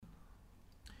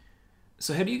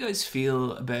So how do you guys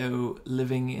feel about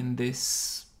living in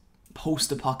this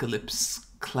post-apocalypse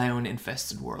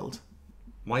clown-infested world?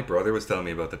 My brother was telling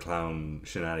me about the clown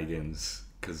shenanigans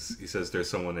because he says there's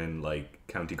someone in like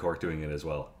County Cork doing it as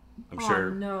well. I'm sure.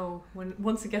 No,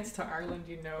 once it gets to Ireland,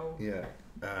 Yeah.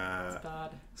 it's bad.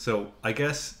 So I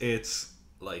guess it's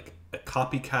like a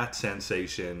copycat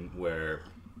sensation where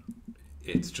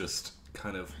it's just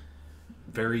kind of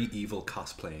very evil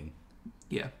cosplaying.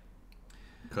 Yeah.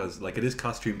 Because like it is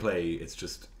costume play,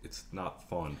 it's not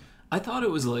fun. I thought it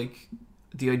was like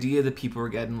the idea that people were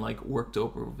getting like worked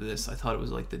up over this. I thought it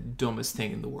was like the dumbest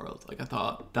thing in the world. Like I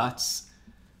thought that's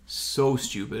so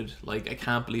stupid. Like I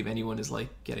can't believe anyone is like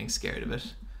getting scared of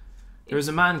it. There was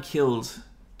a man killed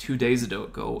 2 days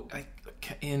ago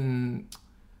in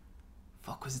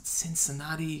was it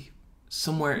Cincinnati?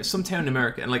 Somewhere, some town in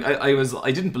America. And like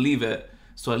I didn't believe it,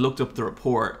 so I looked up the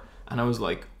report and I was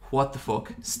like, what the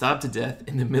fuck? Stabbed to death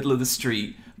in the middle of the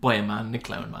street by a man in a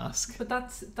clown mask. But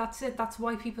that's it. That's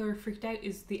why people are freaked out.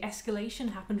 Is the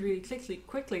escalation happened really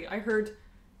quickly. I heard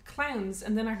clowns,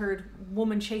 and then I heard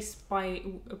woman chased by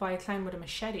a clown with a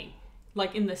machete.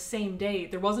 Like in the same day.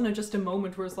 There wasn't just a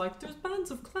moment where it's like there's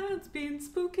bands of clowns being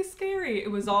spooky scary.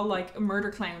 It was all like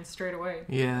murder clowns straight away.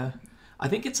 Yeah, I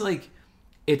think it's like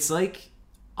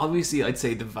obviously I'd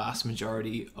say the vast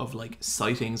majority of like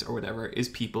sightings or whatever is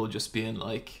people just being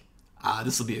like,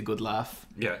 this will be a good laugh.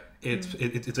 Yeah,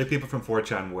 it's like people from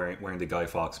 4chan wearing the Guy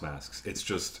Fawkes masks. It's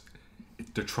just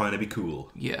they're trying to be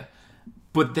cool. Yeah,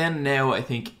 but then now I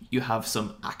think you have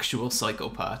some actual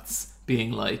psychopaths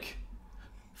being like,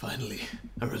 finally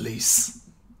a release.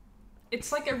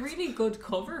 It's like a really good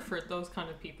cover for those kind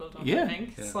of people, don't you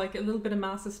think? It's like a little bit of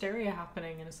mass hysteria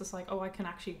happening, and it's just like, I can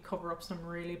actually cover up some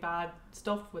really bad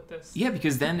stuff with this. Yeah,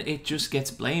 because then it just gets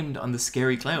blamed on the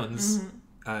scary clowns. Mm-hmm.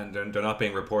 And they're not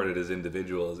being reported as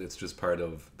individuals. It's just part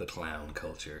of the clown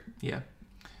culture. Yeah.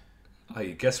 I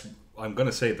guess I'm going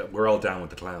to say that we're all down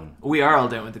with the clown. We are all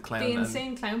down with the clown. The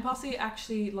Insane Clown Posse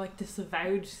actually like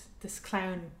disavowed this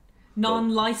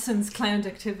non-licensed clown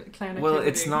activity. Well,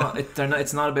 it's not.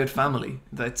 It's not about family.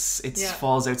 It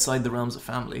falls outside the realms of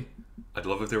family. I'd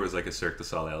love if there was like a Cirque du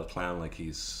Soleil clown, like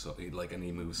and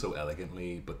he moves so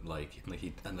elegantly, but like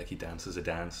he dances a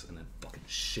dance and then fucking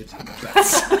shits in the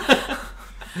best.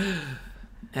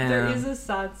 There is a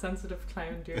sad, sensitive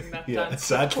clown doing that dance,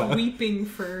 sad clown weeping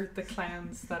for the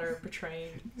clowns that are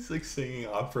betrayed. He's like singing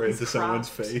opera into someone's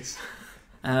face.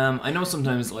 I know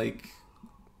sometimes like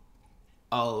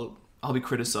I'll be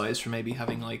criticized for maybe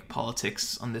having like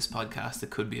politics on this podcast that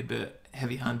could be a bit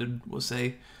heavy-handed, we'll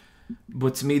say.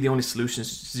 But to me, the only solution is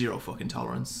zero fucking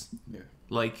tolerance. Yeah.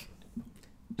 Like,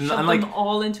 shove them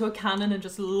all into a cannon and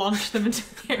just launch them into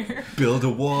the air. Build a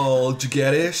wall, do you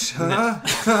get it?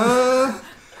 Huh?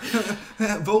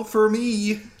 Vote for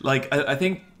me. Like, I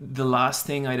think the last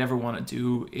thing I'd ever want to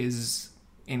do is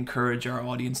encourage our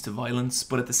audience to violence.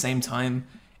 But at the same time,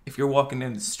 if you're walking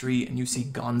down the street and you see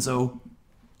Gonzo,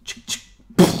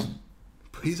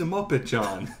 he's a Muppet,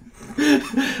 John.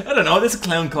 I don't know. There's a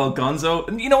clown called Gonzo,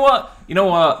 and you know what?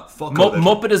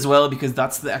 Muppet as well, because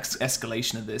that's the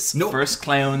escalation of this. Nope. First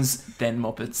clowns, then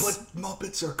Muppets. But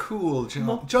Muppets are cool,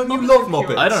 John. John, you love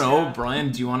Muppets. I don't know,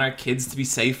 Brian. Do you want our kids to be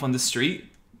safe on the street?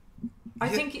 I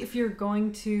think if you're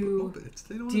going to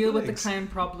Muppets, deal with the clown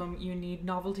problem, you need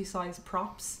novelty-sized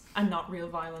props and not real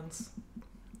violence.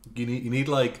 You need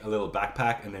like a little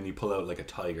backpack, and then you pull out like a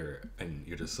tiger, and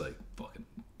you're just like, fucking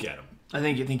get him. I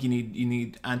think you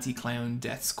need anti-clown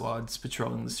death squads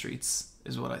patrolling the streets,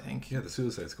 is what I think. Yeah, the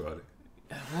Suicide Squad.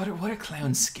 What are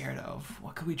clowns scared of?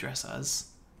 What could we dress as?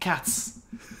 Cats.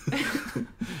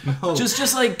 No.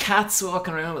 Just like cats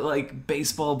walking around with like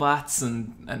baseball bats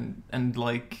and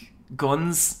like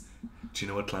guns. Do you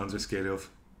know what clowns are scared of?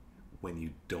 When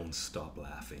you don't stop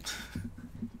laughing.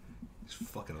 Just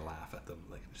fucking laugh at them.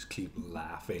 Like, just keep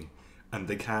laughing. And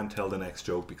they can't tell the next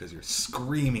joke because you're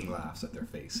screaming laughs at their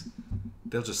face.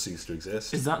 They'll just cease to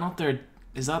exist. Is that not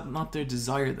their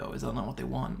desire though? Is that not what they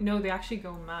want? No, they actually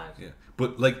go mad. Yeah,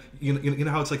 but like you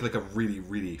know how it's like a really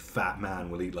really fat man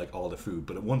will eat like all the food,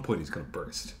 but at one point he's gonna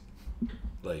burst.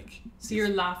 Like, so you're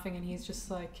laughing and he's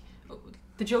just like, oh,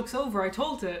 the joke's over. I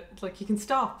told it. Like, you can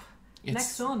stop.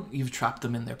 Next one. You've trapped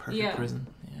them in their perfect prison.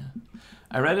 Yeah.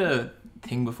 I read a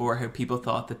thing before how people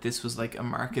thought that this was like a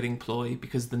marketing ploy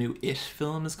because the new It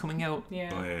film is coming out.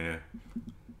 Yeah. Oh yeah.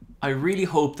 I really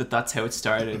hope that that's how it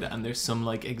started, and there's some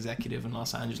like executive in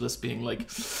Los Angeles being like,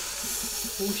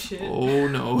 oh shit. Oh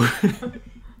no.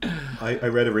 I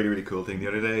read a really really cool thing the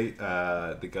other day.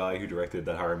 The guy who directed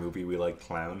that horror movie We Like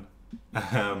Clown,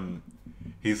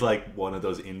 he's like one of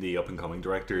those indie up and coming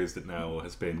directors that now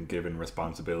has been given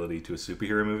responsibility to a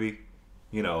superhero movie.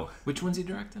 You know, Which one's he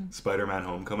directing? Spider-Man: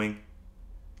 Homecoming.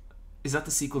 Is that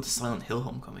the sequel to Silent Hill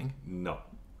Homecoming? No,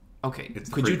 Okay. it's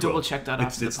the Could you prequel. double check that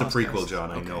after It's the the prequel, podcast?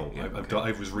 John. I Okay, know. yeah, I've okay.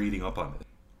 I was reading up on it.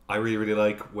 I really, really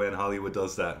like when Hollywood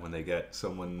does that, when they get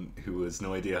someone who has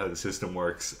no idea how the system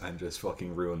works and just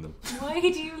fucking ruin them. Why do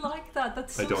you like that?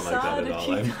 That's so I don't sad. like that at if all.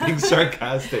 you I'm like being that.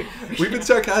 sarcastic. We've been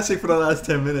sarcastic for the last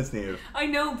 10 minutes, Neve. I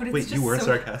know, but it's Wait, just you were so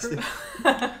sarcastic?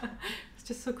 cruel. It's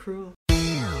just so cruel.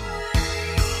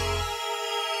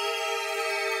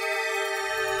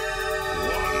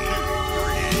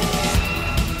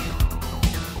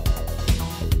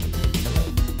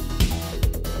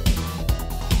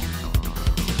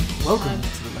 Welcome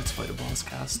to the Let's Fight a Boss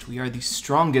cast. We are the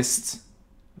strongest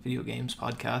video games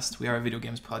podcast. We are a video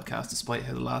games podcast, despite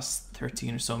how the last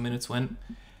 13 or so minutes went.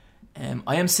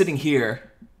 I am sitting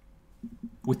here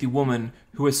with the woman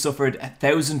who has suffered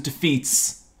 1,000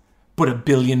 defeats, but 1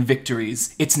 billion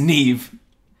victories. It's Neve.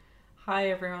 Hi,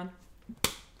 everyone.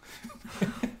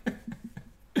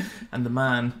 And the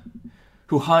man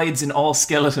who hides in all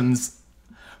skeletons,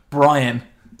 Brian.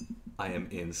 I am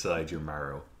inside your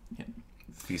marrow, Yeah.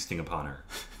 feasting upon her.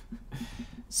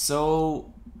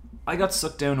 So, I got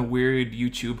sucked down a weird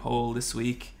YouTube hole this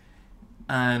week,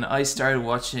 and I started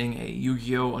watching a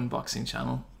Yu-Gi-Oh! Unboxing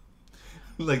channel.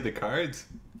 Like the cards?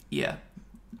 Yeah.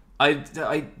 I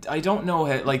don't know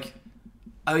how, like,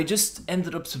 I just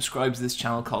ended up subscribed to this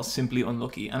channel called Simply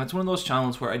Unlucky, and it's one of those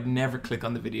channels where I'd never click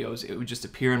on the videos. It would just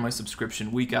appear in my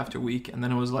subscription week after week, and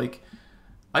then I was like,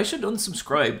 I should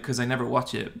unsubscribe because I never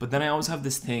watch it. But then I always have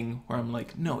this thing where I'm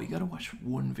like, no, you gotta watch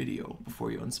one video before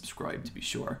you unsubscribe to be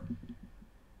sure.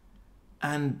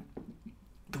 And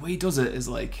the way he does it is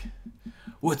like,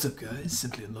 what's up guys,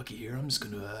 Simply Unlucky here. I'm just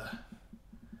gonna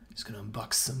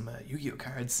unbox some Yu-Gi-Oh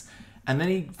cards. And then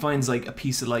he finds like a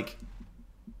piece of like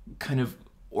kind of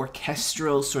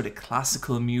orchestral sort of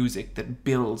classical music that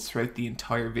builds throughout the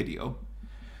entire video.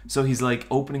 So he's like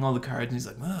opening all the cards and he's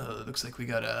like, oh, it looks like we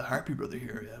got a Harpy brother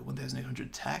here, 1,800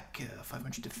 attack,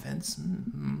 500 defense.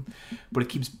 But it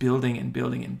keeps building and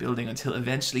building and building until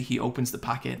eventually he opens the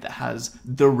packet that has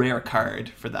the rare card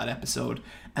for that episode.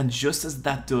 And just as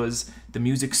that does, the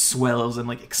music swells and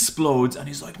like explodes and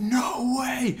he's like, no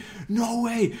way,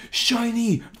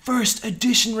 shiny first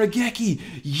edition Regeki,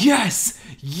 yes.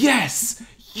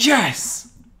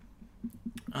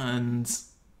 And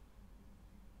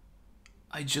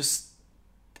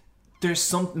there's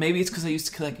some, maybe it's because I used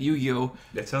to collect Yu-Gi-Oh!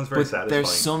 It sounds very But satisfying.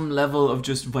 there's some level of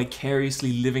just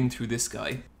vicariously living through this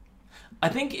guy. I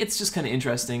think it's just kind of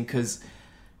interesting because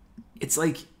it's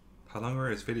like How long are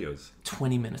his videos?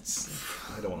 20 minutes.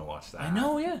 I don't want to watch that. I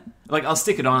know, yeah. Like, I'll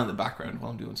stick it on in the background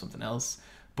while I'm doing something else.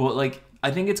 But, like,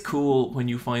 I think it's cool when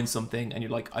you find something and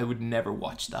you're like, I would never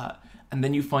watch that. And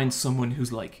then you find someone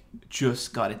who's, like,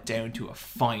 just got it down to a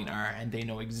fine art and they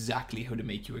know exactly how to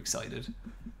make you excited.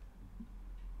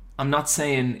 I'm not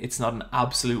saying it's not an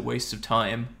absolute waste of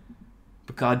time,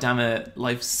 but goddammit,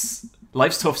 life's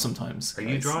tough sometimes. Are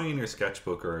you guys. drawing in your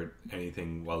sketchbook or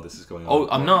anything while this is going on?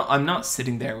 Oh, I'm not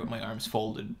sitting there with my arms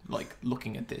folded, like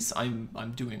looking at this.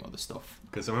 I'm doing other stuff.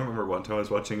 Because I remember one time I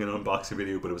was watching an unboxing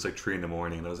video, but it was like 3 a.m,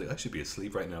 and I was like, I should be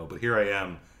asleep right now. But here I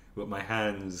am with my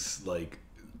hands like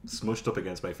smushed up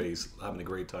against my face, having a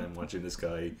great time watching this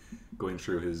guy going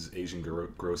through his Asian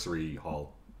grocery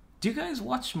haul. Do you guys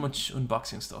watch much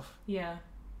unboxing stuff? Yeah,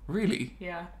 Really?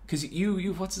 yeah. Because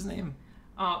you what's his name?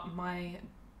 My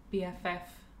BFF,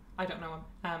 I don't know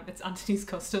him. It's Anthony's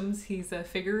Customs. He's a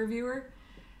figure reviewer,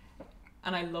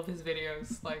 and I love his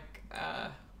videos. Like, How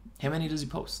many does he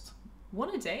post? one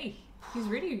a day. He's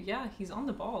really, he's on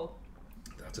the ball.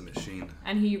 That's a machine.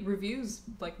 And he reviews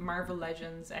like Marvel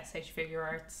Legends, SH Figure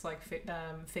Arts, like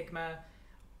Figma,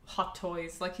 Hot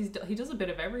Toys. Like he does a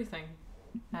bit of everything.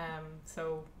 And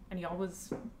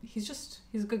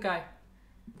he's a good guy.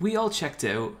 We all checked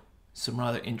out some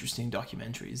rather interesting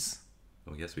documentaries.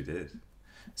 Oh yes, we did.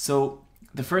 So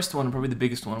the first one, and probably the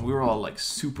biggest one, we were all like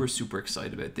super, super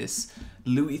excited about this.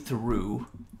 Louis Theroux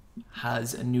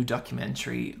has a new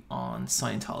documentary on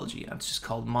Scientology, and it's just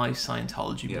called My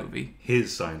Scientology Movie.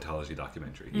 His Scientology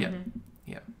documentary. Yeah,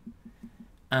 yeah.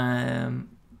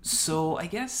 So I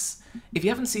guess if you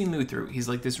haven't seen Louis Theroux, he's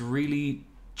like this really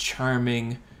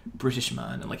charming British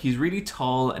man, and like he's really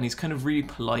tall, and he's kind of really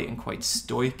polite and quite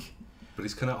stoic. But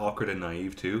he's kind of awkward and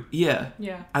naive too. Yeah.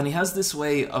 Yeah. And he has this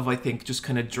way of, I think, just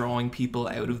kind of drawing people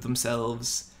out of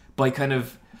themselves by kind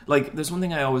of, like, there's one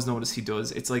thing I always notice he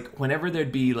does. It's like, whenever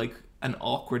there'd be, like, an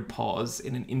awkward pause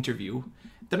in an interview,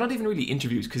 they're not even really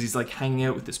interviews because he's, like, hanging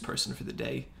out with this person for the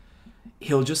day.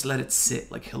 He'll just let it sit.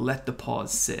 Like, he'll let the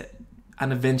pause sit.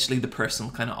 and eventually the person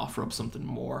will kind of offer up something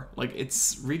more. Like,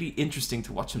 it's really interesting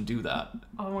to watch him do that.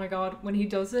 Oh my god, when he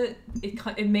does it,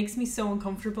 it makes me so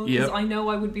uncomfortable because Yep. I know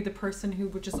I would be the person who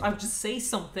I would just say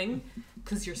something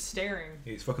because you're staring.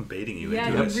 He's fucking baiting you Yeah,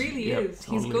 into he it. really Yep, is.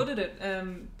 He's totally. good at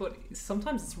it. But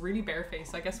sometimes it's really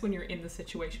barefaced. I guess when you're in the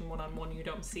situation one-on-one, you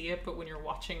don't see it, but when you're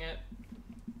watching it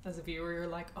as a viewer, you're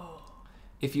like, oh.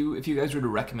 If you guys were to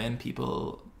recommend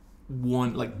people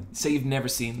one, like, say you've never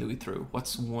seen Louis Theroux,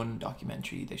 what's one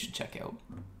documentary they should check out?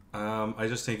 I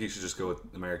just think you should just go with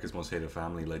America's Most Hated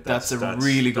Family. Like That's a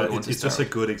really good one It's to just a start.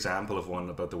 good example of one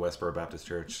about the Westboro Baptist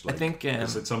Church. Like, I think,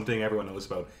 'cause it's something everyone knows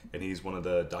about, and he's one of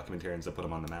the documentarians that put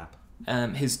him on the map.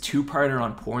 His two-parter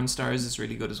on porn stars is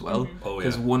really good as well. Oh,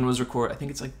 Because yeah. one was recorded, I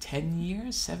think it's like 10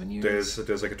 years, 7 years.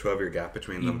 There's like a 12-year gap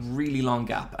between A them. really long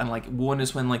gap. And like one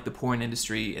is when like the porn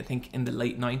industry, I think in the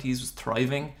late 90s was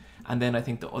thriving. And then I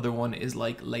think the other one is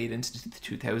like late into the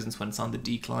 2000s when it's on the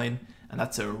decline. And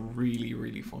that's a really,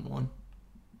 really fun one.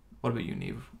 What about you,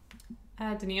 Neve?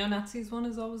 The neo-Nazis one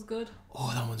is always good.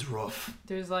 Oh, that one's rough.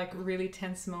 There's like a really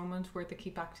tense moment where they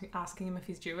keep asking him if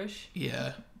he's Jewish.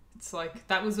 Yeah, It's like,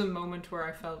 that was a moment where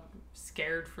I felt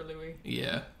scared for Louis,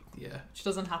 yeah. which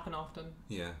doesn't happen often.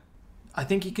 Yeah. I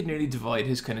think he could nearly divide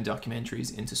his kind of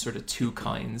documentaries into sort of two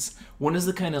kinds. One is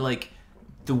the kind of like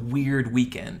the weird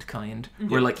weekend kind,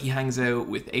 where like he hangs out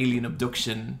with alien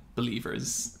abduction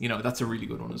believers. You know, that's a really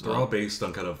good one as They're well. all based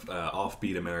on kind of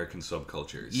offbeat American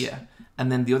subcultures. Yeah.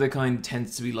 And then the other kind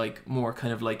tends to be like more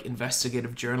kind of like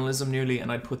investigative journalism nearly,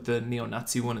 and I'd put the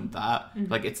neo-Nazi one in that.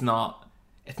 Like it's not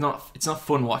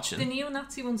fun watching. The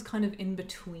neo-Nazi one's kind of in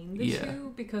between the Yeah.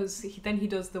 two because then he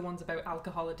does the ones about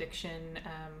alcohol addiction,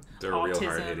 They're autism, real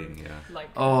hard-hitting, yeah. like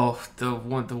Oh, the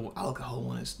alcohol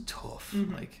one is tough.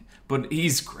 Like, but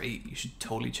he's great. You should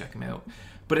totally check him out.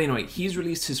 But anyway, he's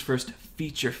released his first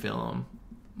feature film,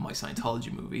 My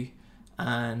Scientology Movie,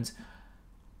 and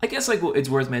I guess like it's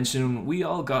worth mentioning, we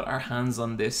all got our hands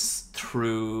on this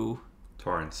through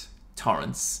Torrance.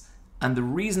 torrents, and the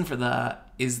reason for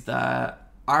that is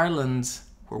that Ireland,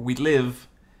 where we live,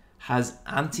 has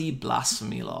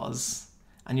anti-blasphemy laws.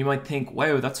 And you might think,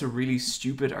 wow, that's a really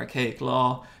stupid, archaic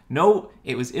law. No,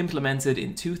 it was implemented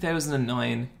in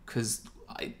 2009 because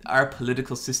our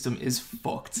political system is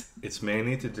fucked. It's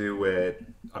mainly to do with,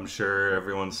 I'm sure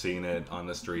everyone's seen it on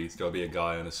the streets. There'll be a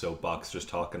guy on a soapbox just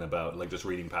talking about, like, just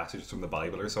reading passages from the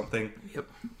Bible or something. Yep.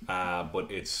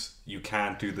 But you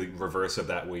can't do the reverse of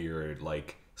that where you're,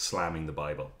 like, slamming the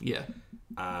Bible. Yeah.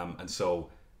 And so,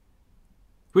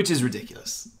 Which is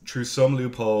ridiculous. through some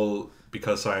loophole,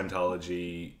 because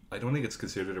Scientology, I don't think it's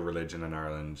considered a religion in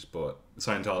Ireland, but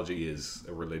Scientology is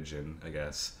a religion, I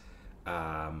guess,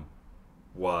 I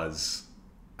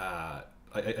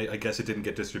guess it didn't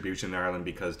get distribution in Ireland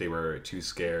because they were too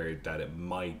scared that it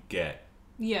might get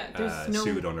there's no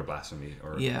sued under blasphemy.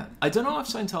 Or Yeah. I don't know if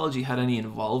Scientology had any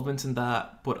involvement in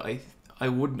that, but I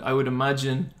would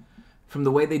imagine from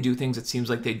the way they do things, it seems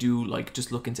like they do like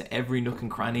just look into every nook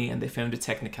and cranny, and they found a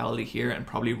technicality here and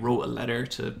probably wrote a letter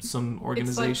to some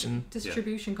organization. It's like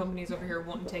distribution companies over here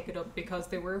wouldn't take it up because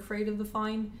they were afraid of the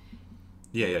fine.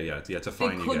 Yeah, it's a They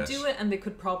fine you could get. do it, and they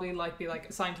could probably be like,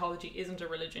 Scientology isn't a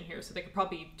religion here, so they could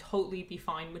probably totally be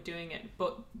fine with doing it.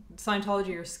 But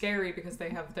Scientology are scary because they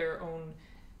have their own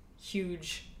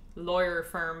huge lawyer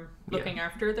firm looking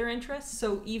after their interests.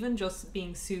 So even just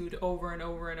being sued over and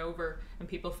over and over, and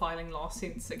people filing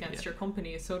lawsuits against your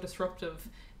company is so disruptive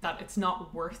that it's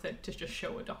not worth it to just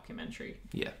show a documentary.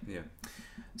 Yeah. Yeah.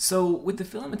 So with the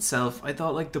film itself, I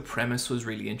thought like the premise was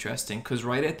really interesting because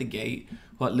right at the gate,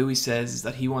 what Louis says is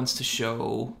that he wants to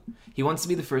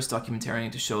be the first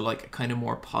documentarian to show like a kind of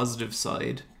more positive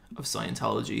side of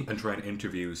Scientology. And try and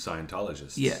interview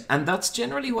Scientologists. Yeah, and that's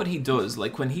generally what he does.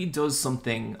 Like when he does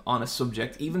something on a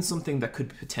subject, even something that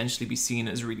could potentially be seen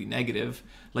as really negative,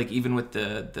 like even with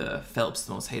the Phelps,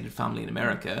 the most hated family in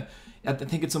America, I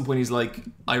think at some point he's like,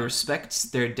 I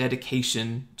respect their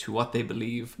dedication to what they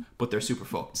believe, but they're super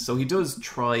fucked. So he does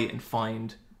try and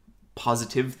find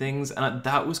positive things, and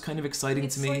that was kind of exciting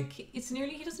to me. Like, it's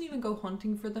nearly, he doesn't even go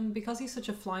hunting for them because he's such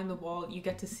a fly in the wall. You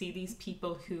get to see these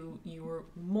people who you were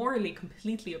morally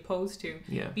completely opposed to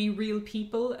be real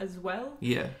people as well.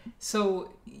 Yeah.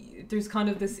 So there's kind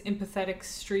of this empathetic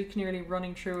streak nearly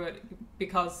running through it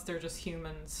because they're just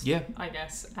humans. Yeah. I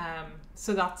guess.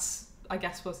 So that's, I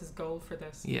guess, was his goal for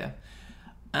this. Yeah.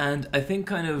 And I think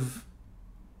kind of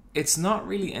it's not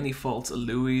really any fault of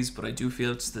Louis, but I do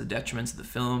feel it's to the detriment of the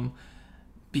film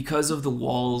because of the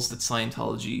walls that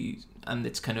Scientology and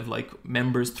its kind of like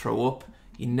members throw up.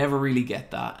 You never really get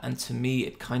that, and to me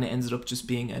it kind of ended up just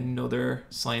being another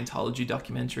Scientology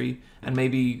documentary, and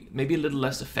maybe a little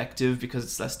less effective because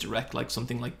it's less direct, like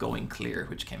something like Going Clear,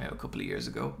 which came out a couple of years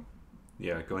ago.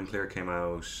 Yeah, Going Clear came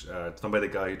out. It's done by the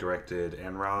guy who directed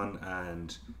Enron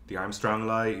and The Armstrong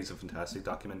Lie. He's a fantastic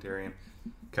documentarian.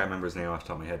 Can't remember his name off the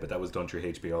top of my head, but that was done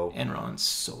through HBO. Enron's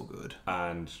so good.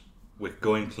 And with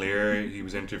Going Clear, he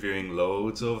was interviewing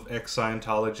loads of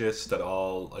ex-Scientologists that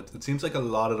all... It seems like a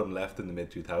lot of them left in the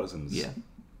mid-2000s. Yeah.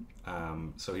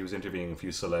 So he was interviewing a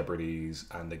few celebrities,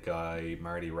 and the guy,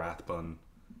 Marty Rathbun,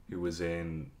 who was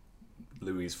in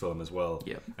Louis' film as well.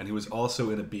 Yeah. And he was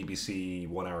also in a BBC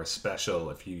 1 hour special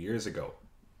a few years ago,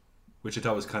 which I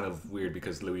thought was kind of weird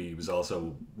because Louis was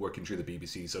also working through the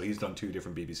BBC. So he's done 2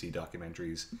 different BBC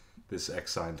documentaries. This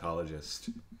ex-Scientologist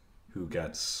who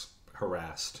gets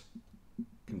harassed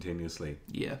continuously.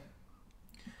 Yeah.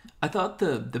 I thought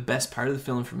the best part of the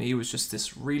film for me was just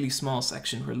this really small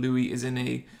section where Louis is in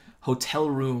a hotel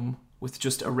room with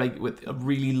just with a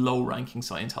really low-ranking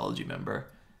Scientology member,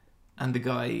 and the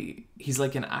guy, he's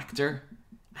like an actor,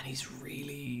 and he's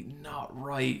really not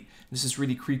right. There's this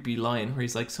really creepy line where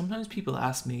he's like, sometimes people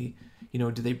ask me, you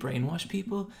know, do they brainwash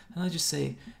people? And I just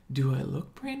say, do I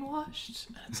look brainwashed?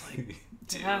 And it's like,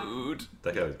 dude.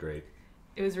 That guy was great.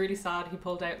 It was really sad. He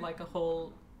pulled out like a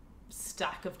whole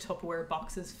stack of Tupperware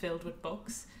boxes filled with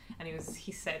books, and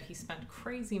he said he spent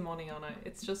crazy money on it.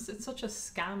 It's such a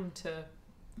scam to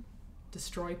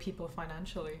destroy people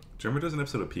financially. Do you remember there's an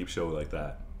episode of Peep Show like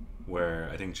that, where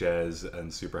I think Jez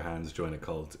and Super Hands join a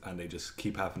cult, and they just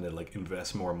keep having to like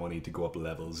invest more money to go up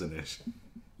levels in it,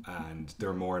 and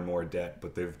they're more and more debt,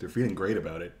 but they're feeling great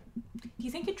about it. Do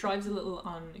you think it drives a little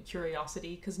on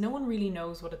curiosity, because no one really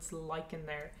knows what it's like in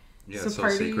there? Yeah, so so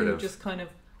part of you secretive. just kind of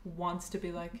wants to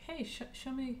be like, hey,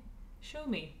 show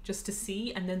me, just to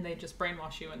see, and then they just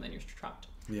brainwash you, and then you're trapped.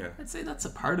 Yeah. I'd say that's a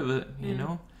part of it, you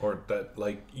know? Or that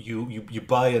like you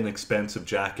buy an expensive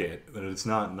jacket and it's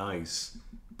not nice,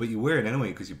 but you wear it anyway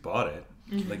because you bought it.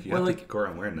 Like you have to go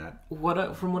around wearing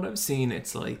that. From what I've seen,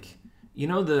 it's like, you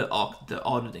know, the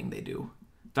auditing they do.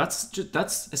 That's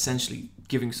essentially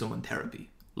giving someone therapy.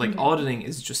 Like auditing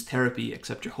is just therapy,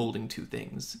 except you're holding 2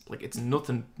 things. Like it's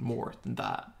nothing more than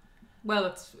that.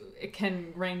 Well, it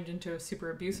can range into a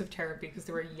super abusive therapy because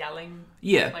they were yelling.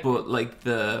 Yeah, like,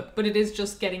 but it is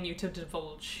just getting you to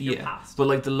divulge your past. But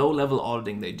like the low level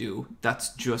auditing they do,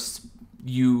 that's just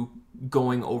you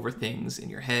going over things in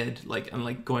your head,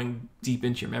 and going deep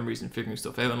into your memories and figuring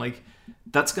stuff out, and like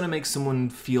that's gonna make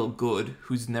someone feel good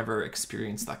who's never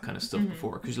experienced that kind of stuff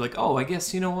before, because you're like, oh, I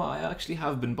guess, you know what, I actually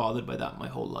have been bothered by that my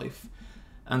whole life.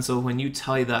 And so when you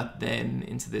tie that then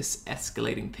into this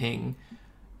escalating thing,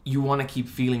 you want to keep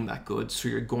feeling that good, so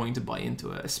you're going to buy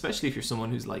into it, especially if you're someone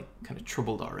who's like kind of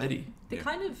troubled already. They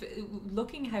kind of,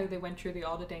 looking how they went through the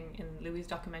auditing in Louis'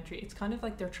 documentary, it's kind of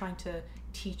like they're trying to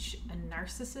teach a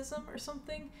narcissism or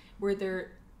something,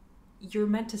 where you're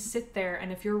meant to sit there,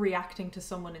 and if you're reacting to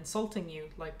someone insulting you,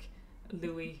 like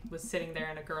Louis was sitting there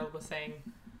and a girl was saying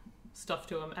stuff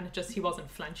to him, and he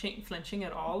wasn't flinching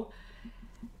at all.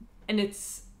 And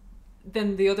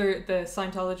then the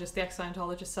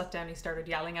ex-Scientologist sat down, he started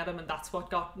yelling at him, and that's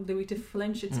what got Louis to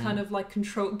flinch. It's kind of like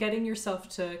getting yourself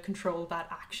to control that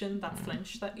action, that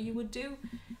flinch that you would do.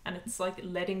 And it's like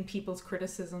letting people's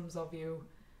criticisms of you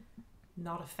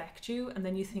not affect you. And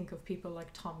then you think of people like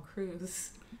Tom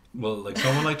Cruise. Well, like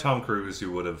someone like Tom Cruise,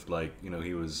 who would have, like, you know,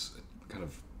 he was kind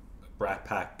of a Brat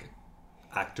Pack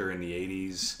actor in the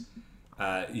 80s.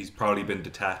 He's probably been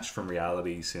detached from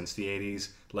reality since the 80s.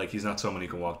 Like, he's not someone who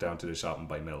can walk down to the shop and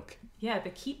buy milk. Yeah, they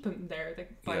keep him there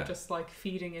by just like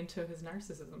feeding into his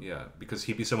narcissism. Yeah, because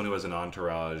he'd be someone who has an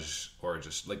entourage, or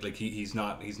just like he's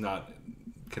not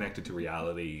connected to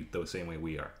reality the same way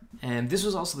we are. And this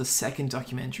was also the second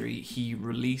documentary he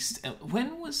released.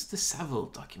 When was the Savile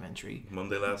documentary?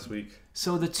 Monday last week.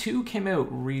 So the 2 came out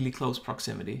really close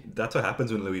proximity. That's what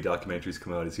happens when Louis documentaries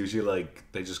come out. It's usually like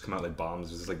they just come out like bombs.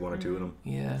 There's like 1 or 2 of them.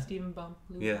 Yeah. Stephen Bomb.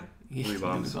 Louis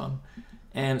bombs. Louis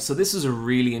Bomb. So this is a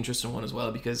really interesting one as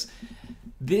well, because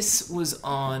this was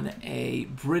on a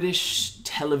British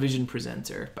television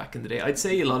presenter back in the day. I'd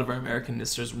say a lot of our American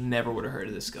listeners never would have heard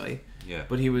of this guy. Yeah.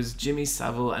 But he was Jimmy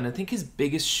Savile, and I think his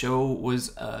biggest show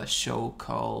was a show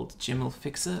called Jim Will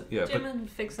Fix It. Yeah, Jim Will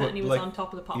Fix It, and he was on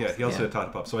Top of the Pops. Yeah, he also had Top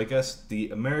of the Pops. So I guess the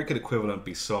American equivalent would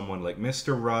be someone like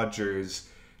Mr. Rogers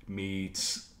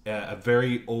meets a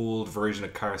very old version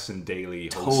of Carson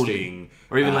Daly hosting,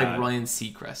 or even like Ryan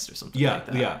Seacrest or something like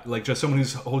that. Yeah, like just someone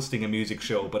who's hosting a music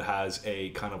show but has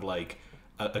a kind of like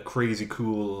a crazy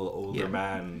cool older Yeah.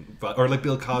 man, but or like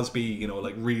Bill Cosby, you know,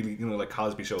 like really, you know, like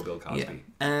Cosby Show Bill Cosby.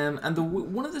 And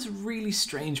one of the really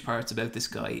strange parts about this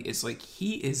guy is like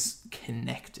he is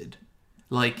connected,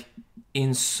 like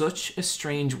in such a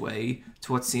strange way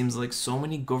to what seems like so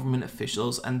many government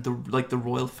officials and the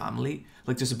royal family.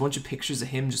 Like there's a bunch of pictures of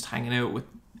him just hanging out with,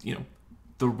 you know,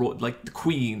 the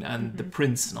Queen and the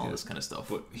Prince and all this kind of stuff.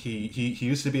 But he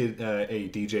used to be a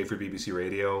DJ for BBC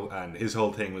Radio, and his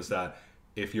whole thing was that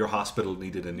if your hospital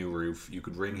needed a new roof, you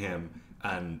could ring him,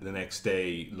 and the next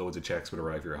day loads of checks would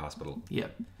arrive for your hospital. Yeah.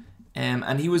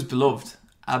 And he was beloved,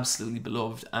 absolutely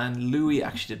beloved. And Louis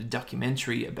actually did a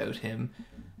documentary about him.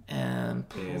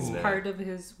 It's part of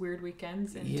his Weird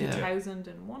Weekends in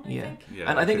 2001, I think. Yeah,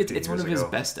 and I think 15 it's one of years his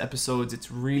ago. best episodes. It's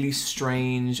really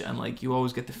strange, and like you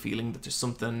always get the feeling that there's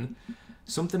something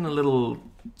a little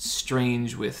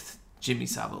strange with Jimmy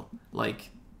Savile.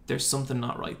 Like there's something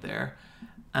not right there.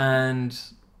 And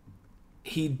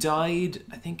he died,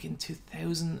 I think, in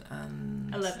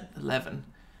 2011.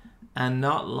 And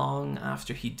not long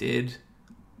after he did,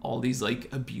 all these like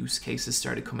abuse cases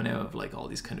started coming out of like all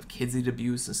these kind of kids he'd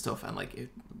abused and stuff, and like it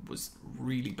was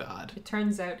really bad. It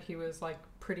turns out he was like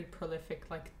pretty prolific.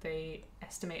 Like they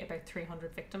estimate about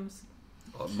 300 victims.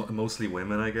 Mostly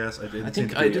women, I guess. I It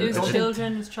think was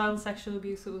children, it was child sexual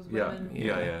abuse, it was women.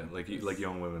 Yeah. Like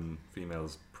young women,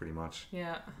 females, pretty much.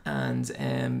 Yeah. And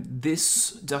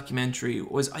this documentary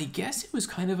was, I guess it was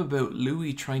kind of about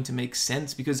Louis trying to make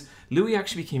sense, because Louis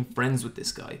actually became friends with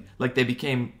this guy. Like they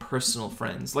became personal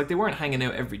friends. Like they weren't hanging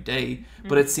out every day,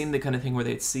 but it seemed the kind of thing where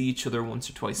they'd see each other once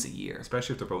or twice a year.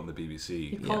 Especially if they're both in the BBC.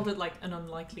 He called it like an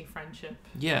unlikely friendship.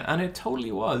 Yeah, and it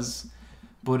totally was.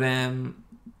 But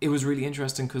it was really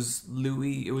interesting because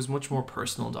Louis, it was much more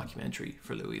personal documentary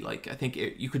for Louis. Like I think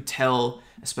you could tell,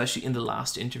 especially in the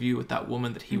last interview with that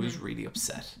woman, that he was really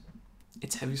upset.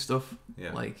 It's heavy stuff.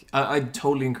 Yeah. Like I'd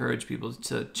totally encourage people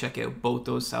to check out both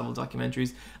those Savile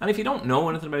documentaries. And if you don't know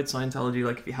anything about Scientology,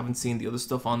 like if you haven't seen the other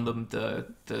stuff on them,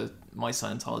 the My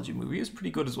Scientology movie is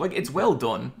pretty good as well. Like it's well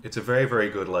done. It's a very, very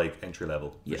good like entry level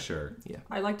for Yeah. sure. Yeah.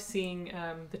 I liked seeing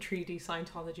the 3D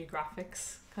Scientology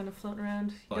graphics kind of floating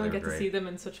around. You Oh, don't they were get to great. see them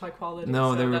in such high quality.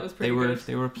 No, so they that was pretty were good.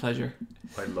 they were a pleasure.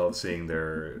 I love seeing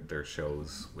their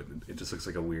shows. It just looks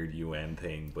like a weird UN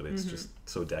thing, but it's just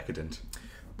so decadent.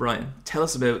 Brian, tell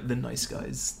us about The Nice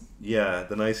Guys. Yeah,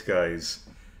 The Nice Guys.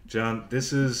 John,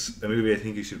 this is a movie I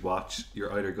think you should watch.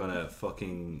 You're either gonna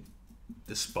fucking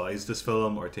despise this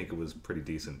film or think it was pretty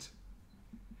decent.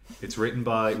 It's written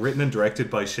and directed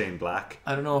by Shane Black.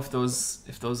 I don't know if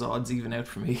those odds even out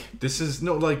for me. This is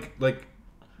no like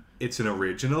it's an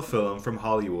original film from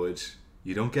Hollywood.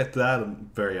 You don't get that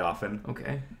very often.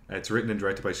 Okay. It's written and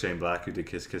directed by Shane Black, who did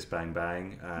Kiss Kiss Bang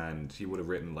Bang, and he would have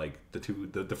written like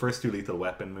the first two Lethal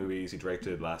Weapon movies. He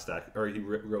directed he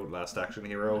wrote Last Action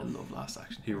Hero. I love Last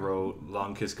Action. He wrote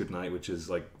Long Kiss Goodnight, which is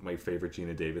like my favorite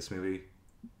Gina Davis movie.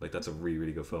 Like that's a really,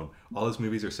 really good film. All his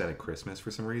movies are set at Christmas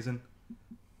for some reason.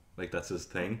 Like that's his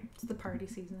thing. It's the party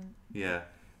season. Yeah.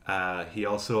 He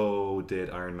also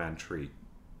did Iron Man 3.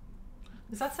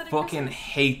 Is that set in Fucking Christmas?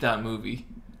 hate that movie.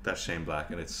 That's Shane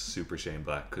Black, and it's super Shane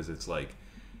Black because it's like,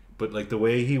 but like the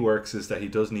way he works is that he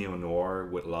does neo noir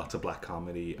with lots of black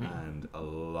comedy and a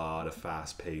lot of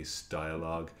fast paced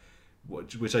dialogue,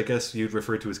 which I guess you'd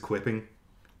refer to as quipping.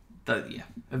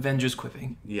 Avengers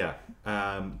quipping. Yeah.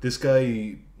 This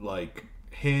guy, like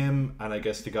him, and I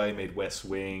guess the guy who made West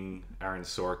Wing, Aaron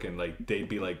Sorkin, like they'd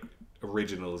be like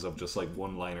originals of just like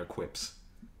one liner quips.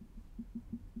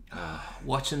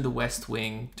 Watching The West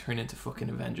Wing turn into fucking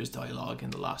Avengers dialogue in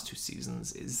the last 2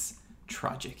 seasons is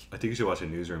tragic. I think you should watch a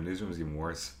Newsroom. Newsroom is even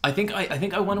worse. I think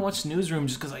I want to watch Newsroom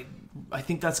just because I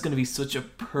think that's going to be such a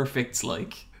perfect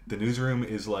like. The Newsroom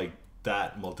is like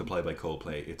that multiplied by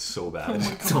Coldplay. It's so bad.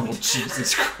 Oh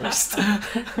Jesus Christ!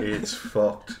 It's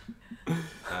fucked.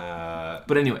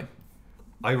 But anyway,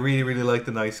 I really, really like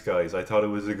The Nice Guys. I thought it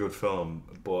was a good film,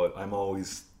 but I'm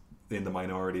always in the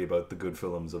minority about the good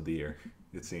films of the year,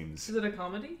 it seems. Is it a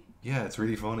comedy? Yeah, it's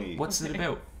really funny. what's it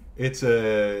about? It's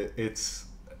a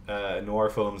noir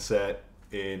film set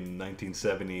in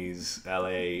 1970s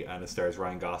LA, and it stars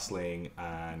Ryan Gosling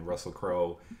and Russell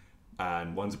Crowe.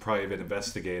 And one's a private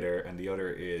investigator, and the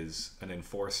other is an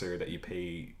enforcer that you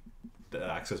pay the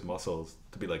access muscles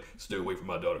to be like, stay away from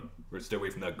my daughter, or stay away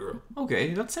from that girl.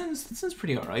 Okay, that sounds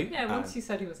pretty alright. Yeah, once you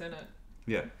said he was in it.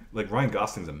 Yeah, like Ryan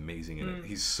Gosling's amazing in it.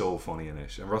 He's so funny in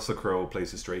it. And Russell Crowe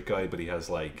plays a straight guy, but he has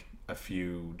like a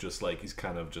few, just like he's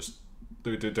kind of just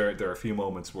there are a few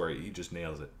moments where he just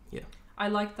nails it. Yeah. I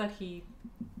like that he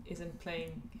isn't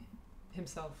playing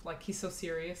himself. Like he's so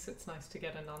serious. It's nice to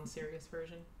get a non-serious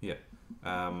version. Yeah,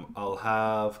 I'll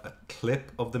have a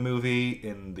clip of the movie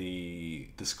in the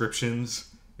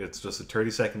descriptions. It's just a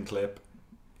 30-second clip.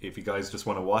 If you guys just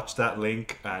want to watch that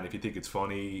link, and if you think it's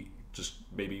funny, just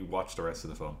maybe watch the rest of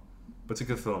the film. But it's a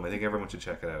good film. I think everyone should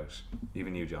check it out.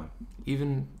 Even you, John.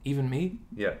 Even me?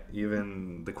 Yeah,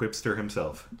 even the Quipster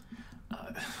himself.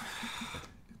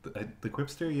 The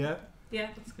Quipster, yeah? Yeah,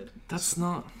 that's good. That's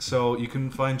not... So you can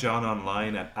find John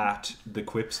online at the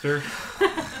Quipster.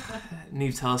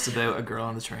 Neve, tell us about A Girl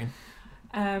on the Train.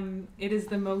 It is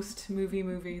the most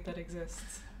movie that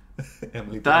exists.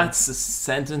 Emily Blunt. That's a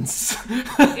sentence.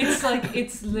 It's like,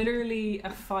 it's literally a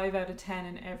 5 out of 10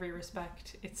 in every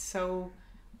respect. It's so,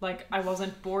 like, I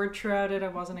wasn't bored throughout it. I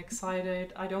wasn't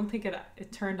excited. I don't think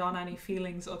it turned on any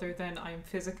feelings other than I'm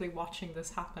physically watching this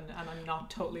happen and I'm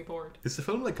not totally bored. Is the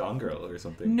film like Gone Girl or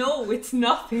something? No, it's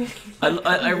nothing.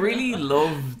 I really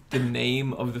love the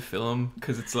name of the film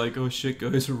because it's like, oh shit,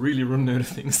 guys, we're really running out of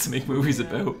things to make movies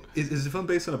about. Is the film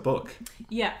based on a book?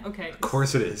 Yeah, okay. Of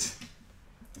course it is.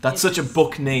 That's such a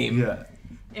book name. Yeah.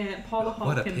 Paula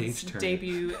What a Hopkins' page turner.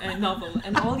 debut novel,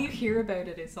 and all you hear about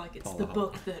it is like, it's Paula the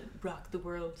book Hopkins. that rocked the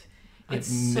world. I've It's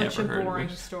such a never heard of boring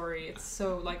it. story. It's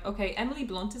so like, okay, Emily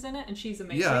Blunt is in it and she's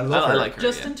amazing. Yeah, I love her. I like her.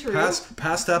 Justin Theroux.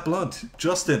 Pass that blunt.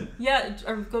 Justin. Yeah,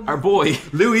 our good Our boy.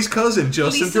 Louis' cousin,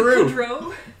 Justin Lisa Theroux.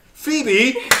 Kudrow.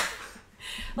 Phoebe.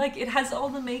 Like, it has all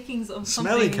the makings of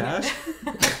Smelly something.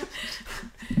 Cat.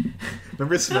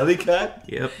 Remember Smelly Cat?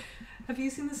 Yep. Have you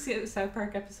seen the South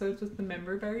Park episodes with the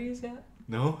member berries yet?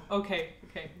 No. Okay,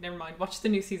 never mind. Watch the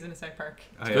new season of South Park.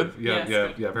 I good? have, Yeah, it's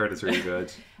good. yeah, I've heard it's really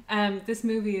good. This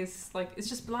movie is like, it's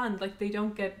just bland. Like, they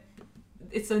don't get.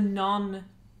 It's a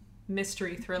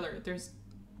non-mystery thriller.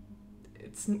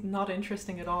 It's not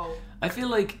interesting at all. I feel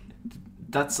like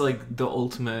that's like the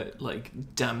ultimate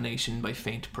like damnation by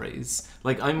faint praise.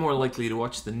 Like, I'm more likely to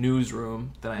watch The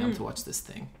Newsroom than I am to watch this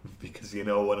thing. Because you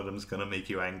know one of them's gonna make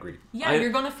you angry. Yeah, you're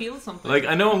gonna feel something. Like,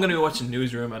 I know I'm going to be watching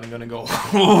Newsroom and I'm going to go,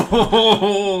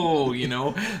 oh, you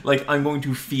know? Like, I'm going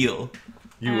to feel.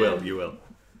 You will.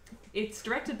 It's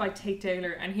directed by Tate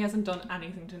Taylor, and he hasn't done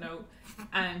anything to note.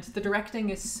 And the directing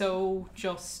is so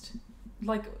just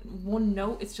like one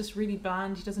note. It's just really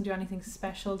bland. He doesn't do anything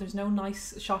special. There's no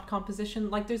nice shot composition.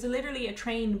 Like, there's literally a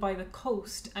train by the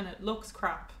coast, and it looks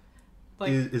crap. Like,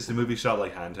 Is the movie shot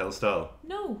like handheld style?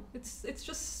 no, it's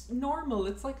just normal.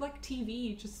 It's like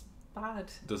TV, just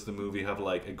bad. Does the movie have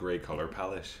like a grey colour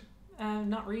palette?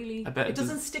 Not really. I bet it it does-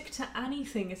 doesn't stick to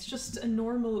anything. It's just a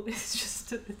normal. It's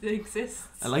just it exists.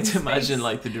 I like in to imagine, space.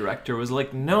 like, the director was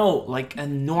like, no, like a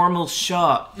normal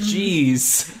shot.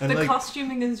 Jeez. And the like,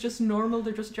 costuming is just normal.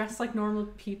 They're just dressed like normal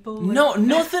people. Like, No,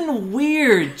 nothing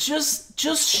weird. Just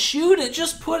shoot it.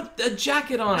 Just put a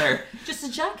jacket on her. just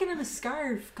a jacket and a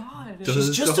scarf. God. does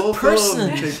she's just the whole a person.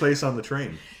 film take place on the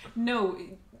train? No,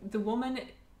 the woman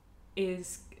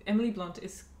is Emily Blunt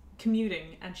is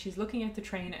commuting, and she's looking at the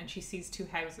train, and she sees two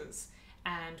houses,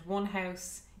 and one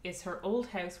house is her old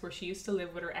house where she used to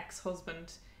live with her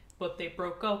ex-husband, but they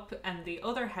broke up, and the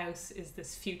other house is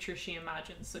this future she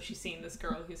imagines. So she's seeing this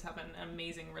girl who's having an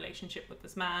amazing relationship with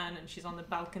this man, and she's on the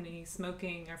balcony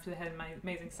smoking after they had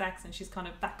amazing sex, and she's kind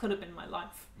of, that could have been my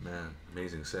life. Man,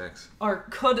 amazing sex. Or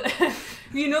could,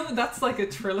 you know, that's like a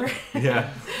thriller.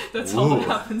 Yeah. That's all that Ooh.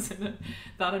 happens in it.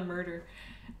 That and murder.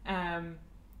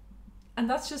 And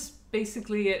that's just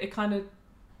basically it. It kind of,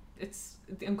 it's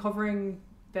uncovering,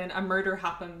 then a murder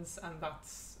happens, and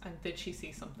did she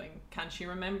see something? Can she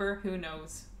remember? Who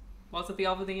knows? Was it the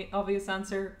obvious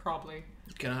answer? Probably.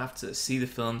 Gonna have to see the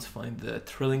film to find the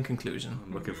thrilling conclusion.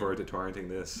 I'm looking forward to torrenting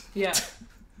this. Yeah.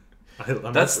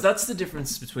 That's the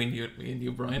difference between me and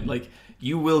you, Brian. Like,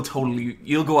 you'll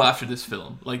go after this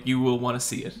film. Like, you will want to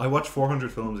see it. I watch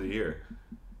 400 films a year.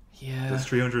 Yeah. There's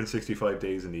 365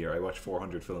 days in the year. I watch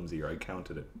 400 films a year. I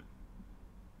counted it.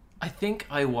 I think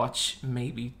I watch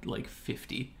maybe like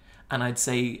 50, and I'd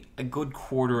say a good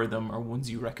quarter of them are ones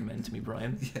you recommend to me,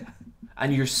 Brian. Yeah.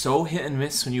 And you're so hit and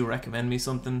miss when you recommend me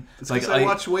something. It's like I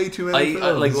watch way too many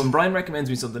films. like when Brian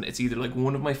recommends me something, it's either like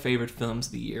one of my favorite films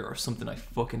of the year or something I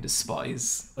fucking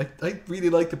despise. I really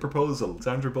like The Proposal.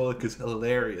 Sandra Bullock is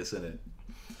hilarious in it.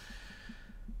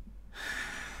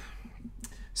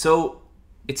 So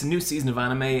it's a new season of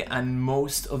anime, and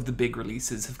most of the big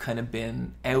releases have kind of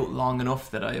been out long enough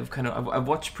that I've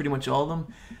watched pretty much all of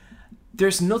them.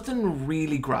 There's nothing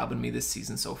really grabbing me this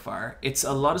season so far. It's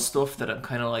a lot of stuff that I'm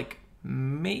kind of like,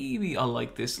 maybe I'll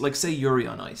like this. Like, say, Yuri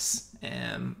on Ice.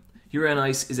 Yuri on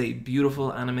Ice is a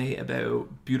beautiful anime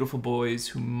about beautiful boys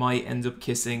who might end up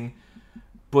kissing,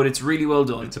 but it's really well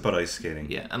done. It's about ice skating.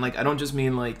 Yeah, and like I don't just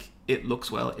mean like it looks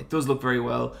well. It does look very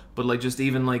well, but like just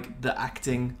even like the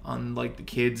acting on like the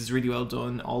kids is really well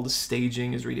done. All the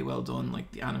staging is really well done.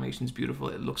 Like the animation's beautiful.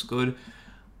 It looks good.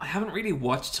 I haven't really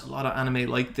watched a lot of anime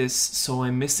like this, so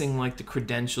I'm missing like the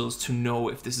credentials to know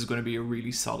if this is going to be a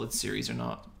really solid series or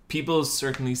not. People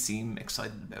certainly seem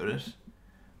excited about it.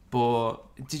 But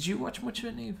did you watch much of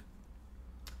it, Neve?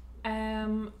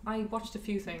 I watched a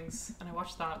few things, and I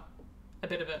watched that, a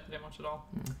bit of it, I didn't watch it all.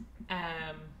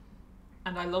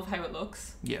 And I love how it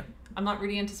looks. Yeah. I'm not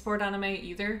really into sport anime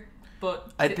either,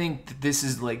 but I think that this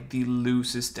is like the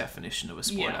loosest definition of a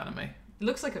sport Yeah. anime. it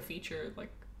looks like a feature.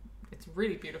 Like, it's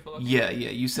really beautiful looking. Yeah,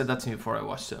 you said that to me before I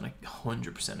watched it, and I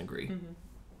 100% agree.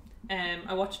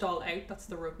 I watched All Out. That's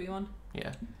the rugby one.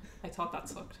 Yeah. I thought that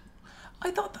sucked.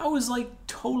 I thought that was like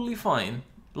totally fine.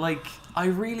 Like, I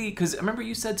really, because I remember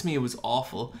you said to me it was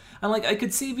awful, and like I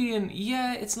could see being,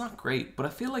 yeah, it's not great, but I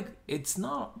feel like it's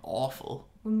not awful.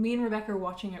 When me and Rebecca were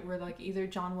watching it, we're like, either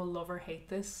John will love or hate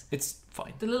this. It's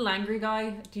fine. The little angry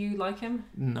guy, do you like him?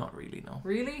 Not really, no.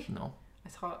 Really? No. I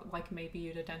thought like maybe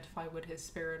you'd identify with his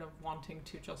spirit of wanting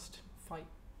to just fight.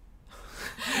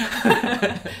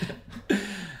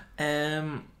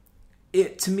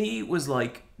 It to me was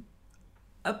like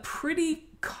a pretty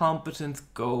competent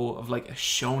go of like a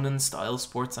shonen style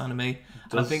sports anime.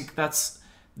 And I think that's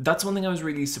one thing I was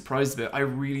really surprised about. I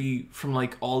really, from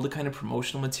like all the kind of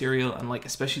promotional material and like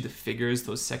especially the figures,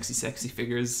 those sexy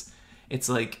figures, it's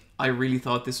like I really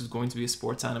thought this was going to be a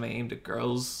sports anime aimed at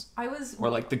girls, or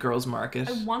like the girls market.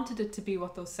 I wanted it to be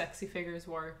what those sexy figures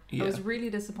were. Yeah. I was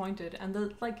really disappointed. And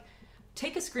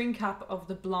take a screen cap of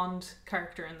the blonde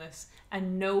character in this,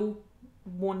 and no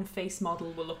one face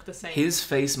model will look the same. His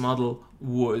face model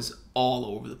was all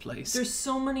over the place. There's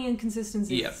so many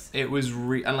inconsistencies. Yeah, it was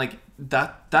and like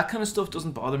that kind of stuff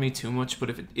doesn't bother me too much, but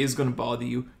if it is going to bother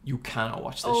you, you cannot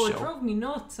watch this show. It drove me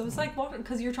nuts. I was like, what?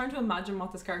 Because you're trying to imagine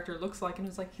what this character looks like, and it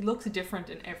was like, he looks different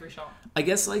in every shot. I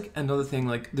guess like another thing,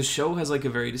 like the show has like a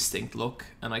very distinct look,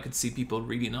 and I could see people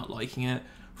really not liking it.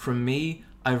 From me,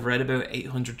 I've read about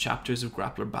 800 chapters of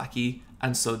Grappler Baki,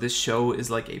 and so this show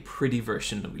is like a pretty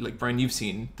version of, like, Brian, you've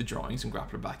seen the drawings in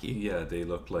Grappler Baki. Yeah, they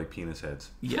look like penis heads.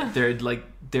 Yeah, they're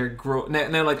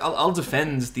now like I'll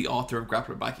defend the author of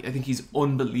Grappler Baki. I think he's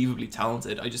unbelievably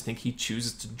talented. I just think he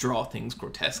chooses to draw things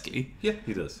grotesquely. Yeah,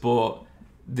 he does. But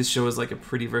this show is like a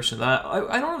pretty version of that.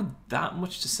 I don't have that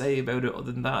much to say about it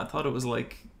other than that. I thought it was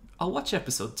like, I'll watch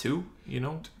episode 2, you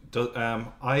know?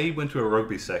 I went to a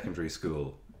rugby secondary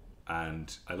school,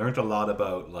 and I learned a lot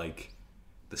about like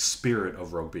the spirit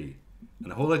of rugby. And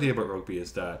the whole idea about rugby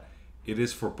is that it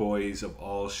is for boys of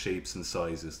all shapes and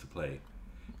sizes to play,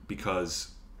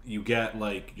 because you get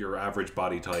like your average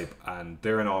body type and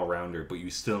they're an all-rounder, but you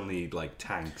still need like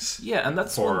tanks, yeah, and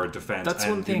that's for defense, that's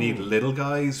and one thing. you need little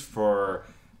guys for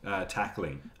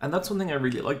tackling. And that's one thing I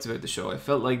really liked about the show. I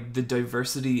felt like the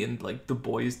diversity in like the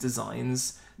boys'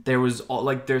 designs. There was all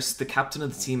like, there's the captain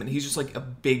of the team, and he's just like a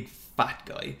big fat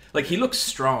guy. Like, he looks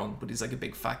strong, but he's like a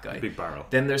big fat guy. Big barrel.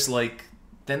 Then there's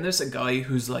a guy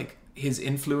who's like, his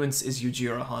influence is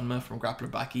Yujiro Hanma from Grappler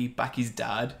Baki, Baki's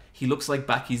dad. He looks like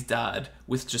Baki's dad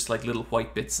with just like little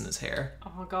white bits in his hair.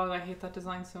 Oh god, I hate that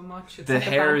design so much. It's The like a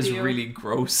hair bad is deal. really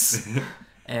gross.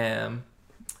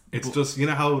 It's just, you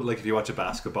know how like if you watch a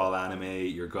basketball anime,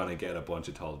 you're gonna get a bunch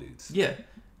of tall dudes. Yeah.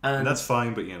 And that's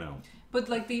fine, but you know. But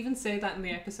like, they even say that in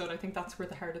the episode. I think that's where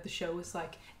the heart of the show is,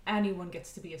 like, anyone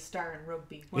gets to be a star in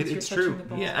rugby once you're It's touching true. the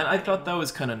ball. Yeah, and I thought that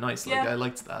was kind of nice. Like, Yeah. I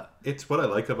liked that. It's what I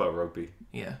like about rugby.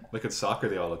 Yeah. Like in soccer,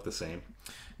 they all look the same.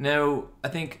 Now, I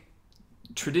think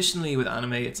traditionally with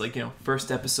anime, it's like, you know, first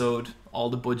episode, all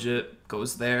the budget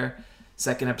goes there.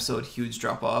 Second episode, huge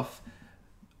drop off.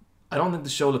 I don't think the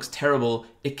show looks terrible.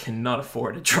 It cannot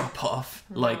afford a drop off,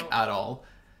 like, at all.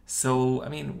 So, I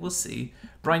mean, we'll see.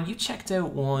 Brian, you checked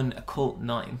out one, Occult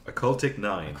 9. Occultic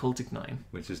 9, Occultic 9.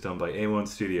 which is done by A1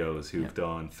 Studios, who've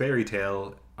done Fairy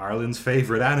Tail, Ireland's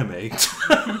favourite anime.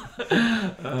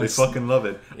 They fucking love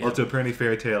it. Yeah. Also, apparently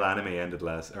Fairy Tail anime ended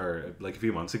like a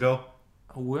few months ago.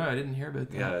 Oh, wow, I didn't hear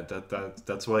about that. Yeah,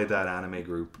 that's why that anime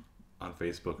group on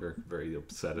Facebook are very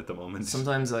upset at the moment.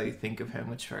 Sometimes I think of how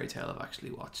much Fairy Tail I've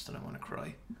actually watched and I want to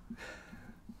cry.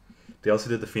 They also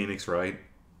did the Phoenix Wright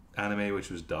anime, which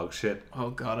was dog shit. Oh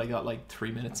god, I got like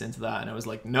 3 minutes into that and I was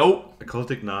like, nope.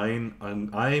 Occultic 9,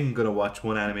 I'm going to watch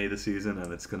one anime this season,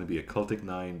 and it's going to be Occultic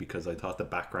 9 because I thought the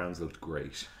backgrounds looked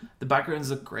great. The backgrounds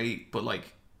look great, but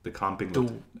like, The comping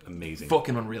looked amazing.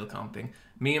 fucking unreal comping.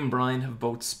 Me and Brian have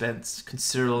both spent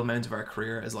considerable amount of our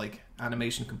career as like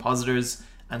animation compositors,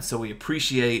 and so we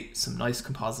appreciate some nice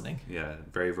compositing. Yeah,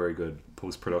 very, very good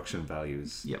post-production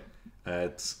values. Yep.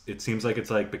 It seems like it's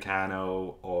like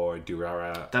Bacano or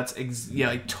Durara, That's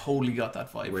I totally got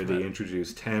that vibe where from they it.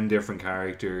 introduce 10 different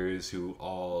characters who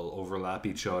all overlap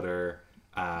each other,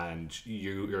 and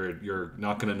you're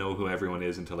not going to know who everyone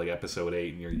is until like episode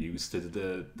 8, and you're used to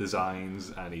the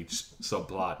designs and each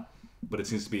subplot. But it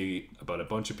seems to be about a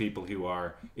bunch of people who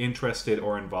are interested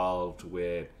or involved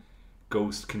with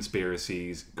ghost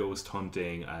conspiracies, ghost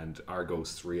hunting, and are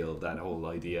ghosts real, that whole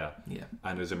idea. Yeah.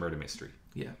 And there's a murder mystery.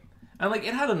 Yeah. And like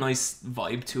it had a nice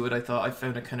vibe to it. I thought I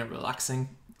found it kind of relaxing.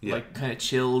 Yeah. Like kind of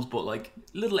chilled, but like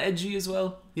a little edgy as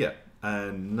well. Yeah,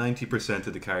 and 90%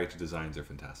 of the character designs are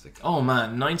fantastic. Oh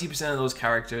man, 90% of those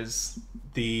characters,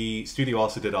 The studio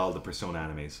also did all the Persona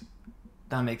animes.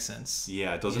 that makes sense.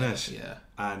 Yeah, doesn't Yeah, it? yeah.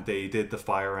 And they did the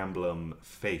Fire Emblem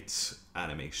Fates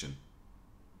animation.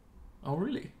 Oh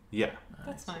really? Yeah,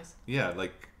 That's nice. yeah,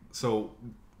 like, so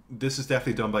this is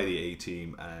definitely done by the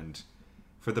A-Team, and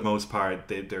for the most part,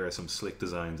 there are some slick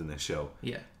designs in this show.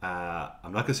 Yeah.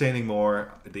 I'm not going to say anything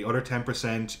more. The other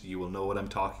 10%, you will know what I'm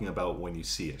talking about when you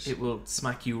see it. It will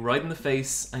smack you right in the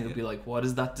face and you'll be like, what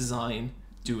is that design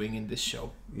doing in this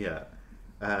show? Yeah.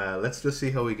 Let's just see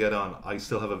how we get on. I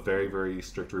still have a very, very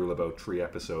strict rule about 3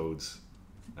 episodes,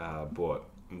 but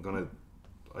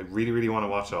I really, really want to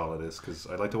watch all of this because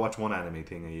I'd like to watch one anime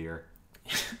thing a year.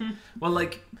 Well,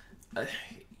 like,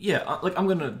 like I'm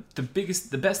gonna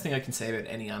the best thing I can say about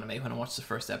any anime when I watch the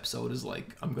first episode is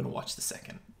like I'm gonna watch the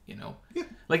second. You know, Yeah.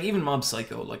 like even Mob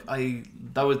Psycho, like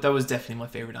that was definitely my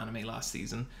favorite anime last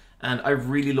season, and I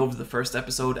really loved the first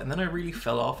episode, and then I really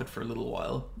fell off it for a little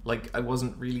while. Like I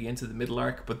wasn't really into the middle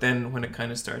arc, but then when it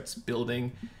kind of starts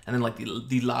building, and then like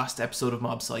the last episode of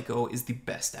Mob Psycho is the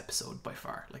best episode by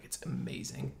far. Like it's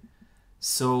amazing.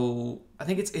 So I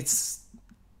think it's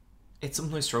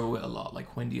something I struggle with a lot.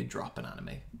 Like when do you drop an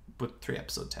anime? But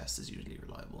 3-episode test is usually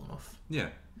reliable enough. Yeah.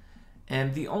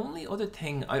 And the only other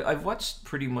thing, I've watched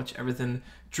pretty much everything.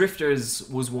 Drifters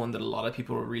was one that a lot of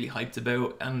people were really hyped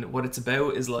about. And what it's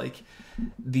about is like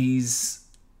these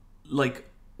like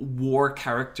war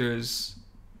characters,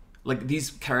 like these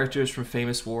characters from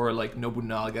famous war, like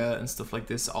Nobunaga and stuff like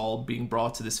this, all being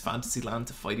brought to this fantasy land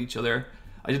to fight each other.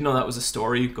 I didn't know that was a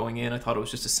story going in. I thought it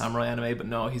was just a samurai anime, but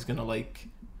no, he's gonna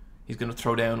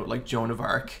throw down with like Joan of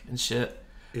Arc and shit.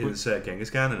 Is Genghis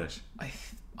Khan in it?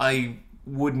 I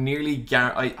would nearly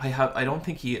guarantee. I don't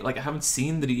think he, like, I haven't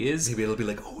seen that he is. Maybe it'll be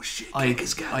like, oh shit, I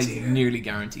Genghis Khan's here. nearly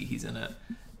guarantee he's in it.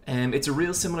 It's a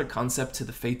real similar concept to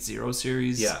the Fate Zero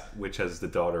series. Yeah, which has the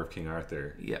daughter of King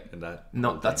Arthur. Yeah. And that.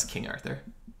 No, that's King Arthur.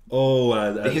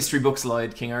 Oh, The history books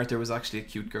lied. King Arthur was actually a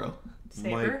cute girl.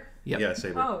 Saber? Yep. Yeah,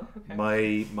 Saber. Oh, okay.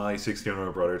 My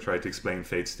 16-year-old brother tried to explain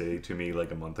Fate's Day to me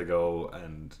like a month ago,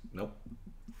 and nope.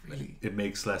 Really? It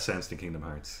makes less sense than Kingdom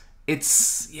Hearts.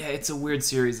 It's a weird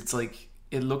series. It's like,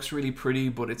 it looks really pretty,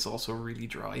 but it's also really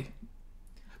dry.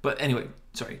 But anyway,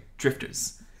 sorry,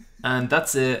 Drifters. And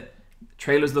that's it.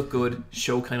 Trailers look good.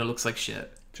 Show kind of looks like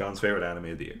shit. John's favorite anime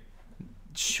of the year.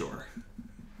 Sure.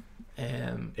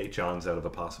 8 Johns out of a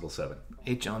possible 7.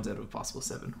 8 Johns out of a possible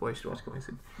 7. Why should watch coming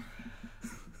soon?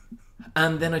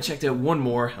 And then I checked out one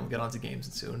more, and we'll get on to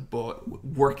games soon, but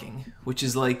Working, which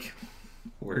is like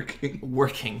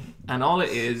working. And all it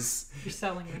is, You're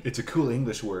selling it. It's a cool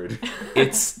English word.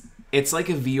 it's like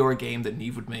a VR game that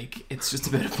Neve would make. It's just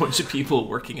about a bunch of people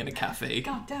working in a cafe.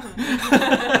 God damn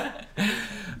it.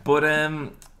 But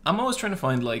I'm always trying to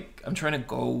find, like, I'm trying to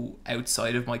go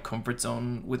outside of my comfort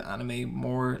zone with anime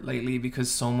more lately,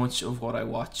 because so much of what I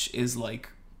watch is like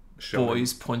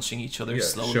boys punching each other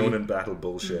slowly. Shonen battle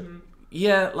bullshit. Mm-hmm.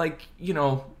 Yeah, like, you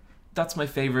know, that's my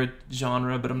favorite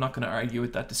genre, but I'm not going to argue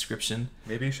with that description.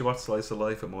 Maybe you should watch Slice of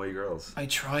Life with Moe Girls. I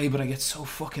try, but I get so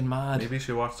fucking mad. Maybe you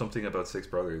should watch something about 6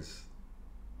 brothers.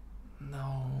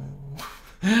 No.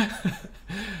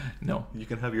 No. You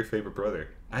can have your favorite brother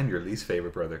and your least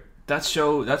favorite brother. That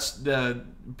show,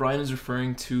 Brian is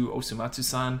referring to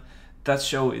Osumatsu-san. That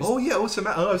show is... Oh yeah, I was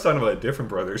talking about a different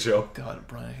brother show. God,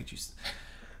 Brian, I hate you.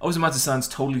 Osumatsu-san's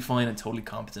totally fine and totally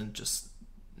competent, just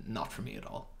not for me at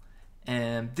all.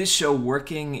 And this show,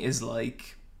 Working, is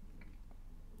like...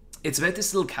 It's about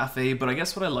this little cafe, but I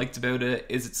guess what I liked about it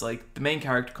is it's like the main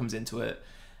character comes into it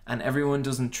and everyone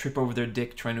doesn't trip over their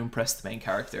dick trying to impress the main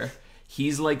character.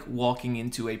 He's like walking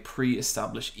into a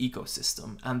pre-established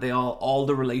ecosystem, and all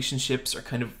the relationships are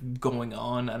kind of going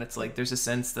on, and it's like there's a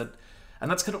sense that, and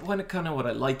that's kind of what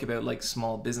I like about like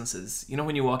small businesses. You know,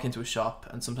 when you walk into a shop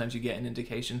and sometimes you get an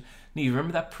indication. Now, you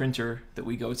remember that printer that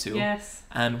we go to? Yes.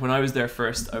 And when I was there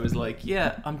first, I was like,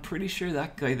 yeah, I'm pretty sure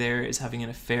that guy there is having an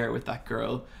affair with that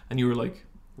girl. And you were like,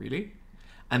 really?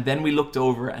 And then we looked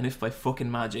over, and if by fucking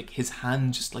magic, his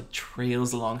hand just like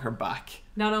trails along her back.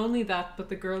 Not only that, but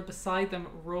the girl beside them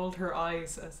rolled her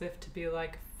eyes as if to be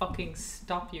like, fucking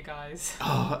stop, you guys.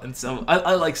 Oh, and so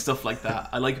I like stuff like that.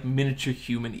 I like miniature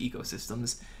human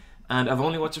ecosystems. And I've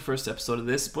only watched the first episode of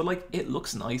this, but like it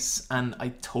looks nice, and I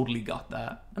totally got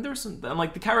that. And there were some, and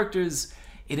like the characters,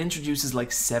 it introduces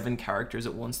like 7 characters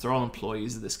at once. They're all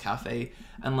employees of this cafe,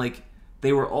 and like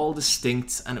they were all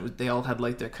distinct, and they all had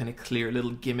like their kind of clear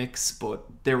little gimmicks, but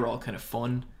they were all kind of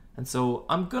fun. And so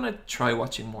I'm gonna try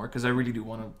watching more because I really do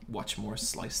want to watch more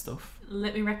Slice stuff.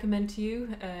 Let me recommend to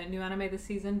you a new anime this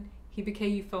season,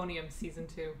 Hibike Euphonium Season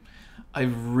 2.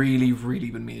 I've really, really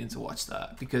been meaning to watch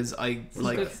that because I It's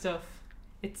like good stuff.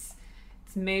 It's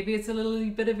maybe it's a little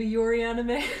bit of a Yuri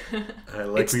anime. I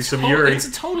like it's me some to- Yuri. It's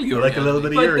a total I Yuri. like a little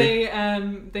bit of But Yuri.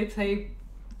 they play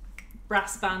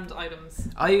brass band items.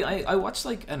 I watched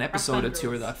like an episode or Band two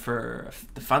of girls. that for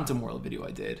the Phantom World video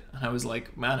I did, and I was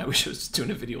like, man, I wish I was just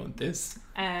doing a video on this.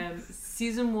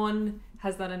 Season 1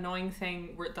 has that annoying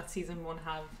thing where that season 1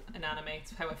 have an anime.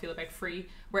 It's how I feel about Free,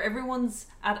 where everyone's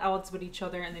at odds with each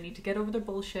other and they need to get over their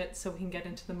bullshit so we can get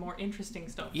into the more interesting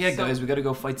stuff. Yeah, So guys, we gotta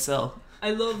go fight Cell.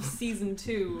 I love season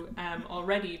 2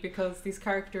 already because these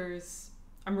characters,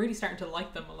 I'm really starting to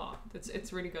like them a lot.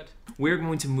 It's really good. We're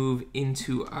going to move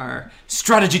into our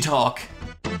strategy talk.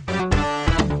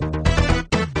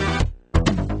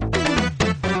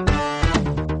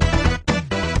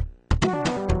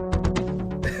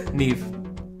 Neve,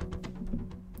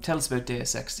 tell us about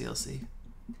Deus Ex DLC.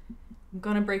 I'm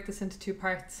gonna break this into 2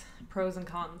 parts: pros and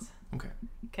cons. Okay.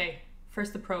 Okay,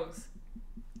 first the pros.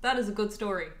 That is a good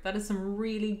story. That is some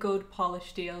really good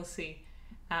polished DLC.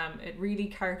 It really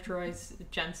characterized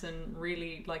Jensen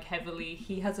really like heavily.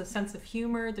 He has a sense of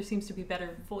humor. There seems to be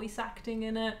better voice acting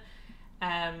in it.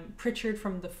 Pritchard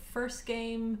from the first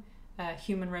game,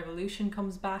 Human Revolution,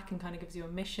 comes back and kind of gives you a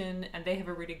mission, and they have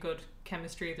a really good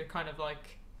chemistry. They're kind of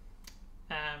like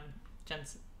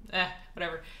Jensen,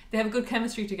 whatever. They have a good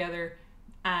chemistry together,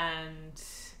 and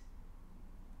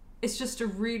it's just a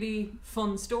really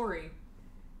fun story.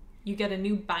 You get a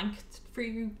new bank for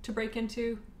you to break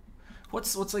into.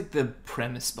 What's like the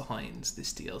premise behind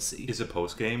this DLC? Is it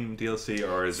post-game DLC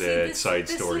or is See, it side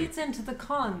this story? leads into the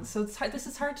cons. So this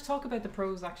is hard to talk about the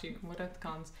pros actually without the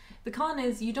cons. The con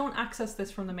is you don't access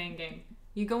this from the main game.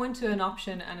 You go into an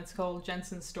option and it's called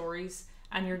Jensen's Stories,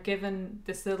 and you're given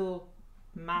this little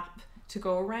map to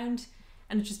go around,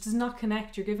 and it just does not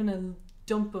connect. You're given a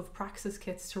dump of praxis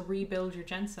kits to rebuild your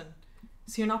Jensen.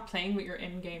 So you're not playing with your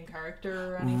in-game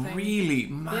character or anything. Really?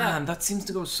 Man, Yeah. that seems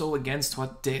to go so against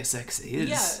what Deus Ex is.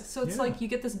 Yeah, so it's Yeah. like you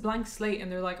get this blank slate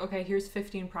and they're like, okay, here's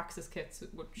 15 praxis kits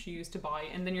which you used to buy,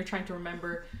 and then you're trying to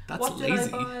remember That's what lazy.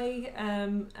 did I buy,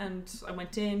 and I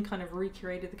went in, kind of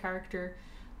recreated the character,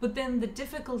 but then the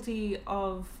difficulty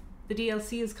of the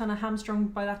DLC is kind of hamstrung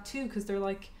by that too, because they're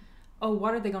like, oh,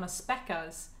 what are they going to spec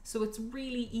as? So it's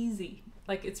really easy.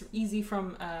 Like it's easy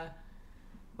from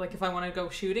like if I want to go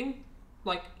shooting,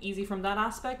 like easy from that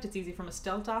aspect. It's easy from a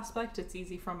stealth aspect. It's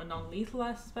easy from a non-lethal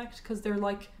aspect, because they're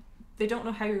like, they don't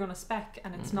know how you're going to spec,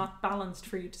 and it's not balanced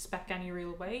for you to spec any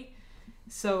real way.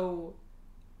 So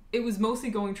it was mostly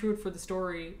going through it for the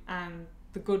story, and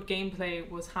the good gameplay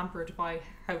was hampered by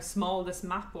how small this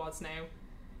map was now.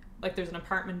 Like there's an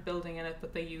apartment building in it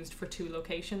that they used for 2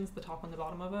 locations, the top and the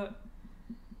bottom of it.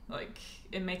 Like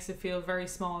it makes it feel very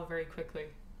small very quickly.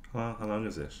 Well, how long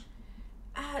is it?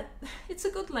 It's a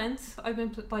good length. I've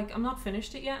been I'm not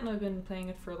finished it yet, and I've been playing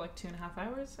it for like 2.5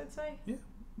 hours, I'd say. Yeah.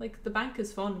 Like the bank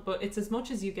is fun, but it's as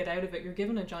much as you get out of it. You're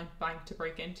given a giant bank to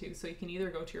break into, so you can either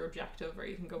go to your objective or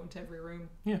you can go into every room.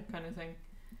 Yeah. Kind of thing.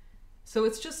 So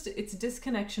it's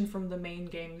disconnection from the main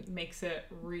game makes it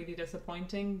really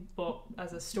disappointing. But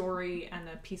as a story and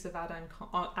a piece of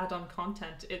add-on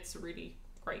content, it's really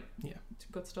great. Yeah. It's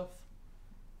good stuff.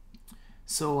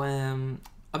 So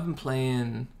I've been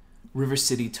playing River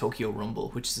City Tokyo Rumble,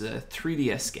 which is a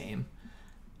 3DS game,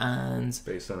 and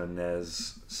Based on a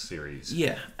NES series.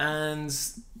 yeah, and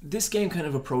this game kind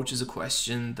of approaches a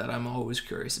question that I'm always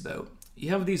curious about.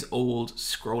 You have these old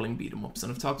scrolling beat 'em ups,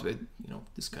 and I've talked about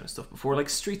this kind of stuff before, like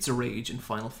Streets of Rage and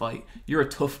Final Fight. You're a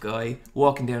tough guy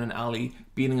walking down an alley,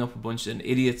 beating up a bunch of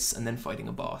idiots, and then fighting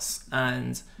a boss.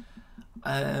 And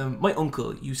my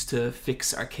uncle used to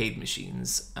fix arcade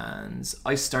machines, and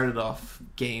I started off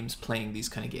games playing these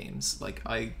kind of games. Like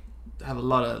I have a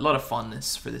lot of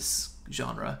fondness for this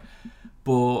genre,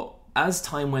 but as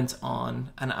time went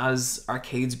on and as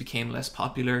arcades became less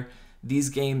popular, these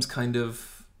games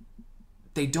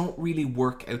they don't really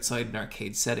work outside an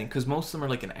arcade setting, because most of them are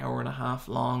like an hour and a half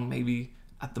long, maybe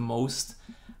at the most,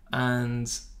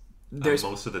 and there's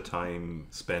most of the time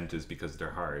spent is because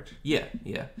they're hard. yeah,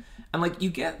 yeah, and like you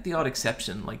get the odd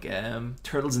exception, like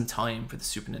Turtles in Time for the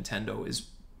Super Nintendo is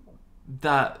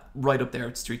that right up there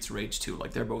at Streets of Rage 2.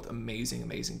 Like they're both amazing,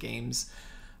 amazing games,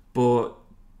 but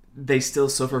they still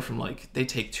suffer from like they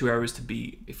take 2 hours to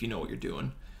beat if you know what you're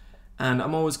doing. And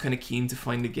I'm always kind of keen to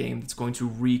find a game that's going to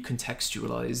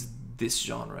recontextualize this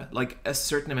genre. Like a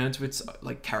certain amount of it's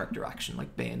like character action,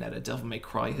 like Bayonetta, Devil May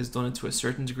Cry has done it to a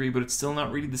certain degree, but it's still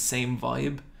not really the same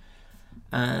vibe.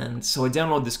 And so I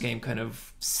downloaded this game kind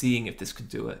of seeing if this could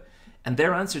do it. And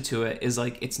their answer to it is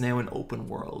like it's now an open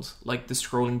world. Like the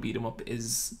scrolling beat 'em up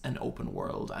is an open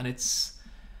world, and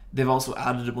they've also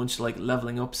added a bunch of like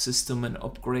leveling up system and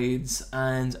upgrades,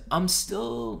 and I'm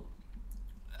still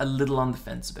a little on the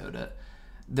fence about it.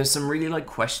 There's some really like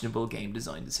questionable game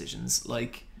design decisions,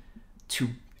 like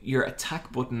your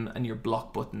attack button and your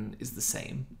block button is the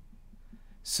same.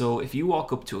 So if you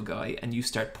walk up to a guy and you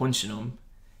start punching him,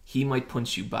 he might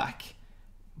punch you back.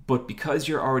 But because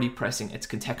you're already pressing, it's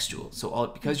contextual. So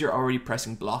because you're already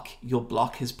pressing block, you'll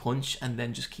block his punch and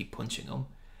then just keep punching him.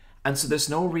 And so there's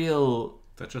no real...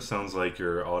 That just sounds like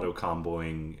you're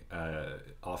auto-comboing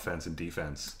offense and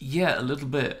defense. Yeah, a little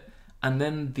bit. And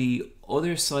then the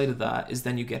other side of that is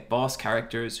then you get boss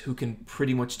characters who can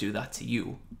pretty much do that to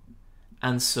you.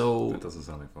 And so That doesn't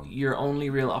sound like fun. your only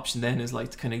real option then is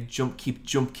like to kind of keep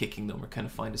jump kicking them or kind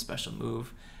of find a special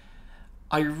move.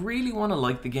 I really want to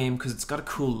like the game because it's got a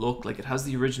cool look. Like it has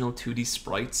the original 2D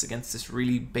sprites against this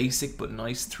really basic but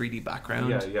nice 3D background.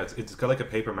 Yeah. It's got like a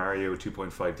Paper Mario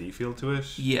 2.5D feel to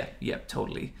it. Yeah,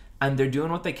 totally. And they're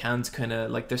doing what they can to kind of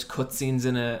like there's cutscenes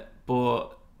in it,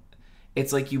 but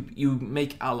it's like you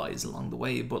make allies along the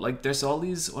way. But like there's all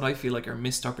these what I feel like are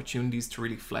missed opportunities to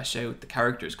really flesh out the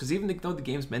characters, because even though the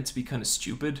game's meant to be kind of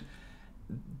stupid,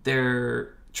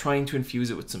 they're trying to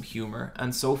infuse it with some humor.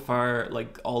 And so far,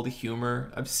 like all the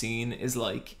humor I've seen is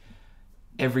like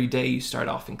every day you start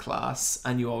off in class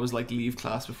and you always like leave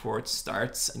class before it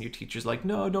starts and your teacher's like,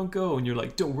 no, don't go, and you're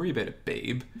like, don't worry about it,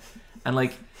 babe. And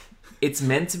like it's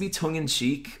meant to be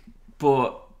tongue-in-cheek,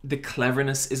 but the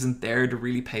cleverness isn't there to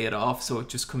really pay it off, so it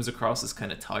just comes across as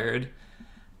kind of tired.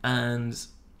 And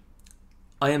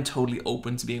I am totally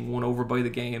open to being won over by the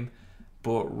game,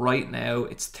 but right now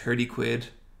it's 30 quid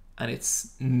and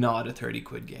it's not a 30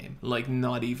 quid game. Like,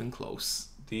 not even close.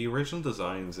 The original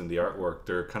designs and the artwork,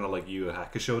 they're kind of like Yu Yu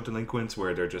Hakusho delinquents,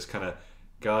 where they're just kind of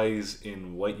guys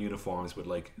in white uniforms with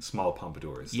like small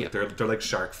pompadours. Yeah. Like they're like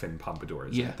shark fin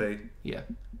pompadours, Yeah. aren't they? Yeah.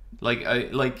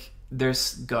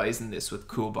 There's guys in this with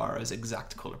Kuwabara's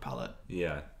exact color palette.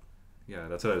 Yeah.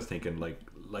 That's what I was thinking. Like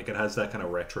it has that kind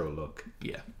of retro look.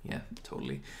 Yeah,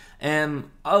 totally.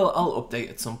 I'll update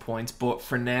at some point, but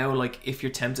for now, like if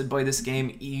you're tempted by this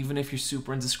game, even if you're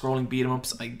super into scrolling beat 'em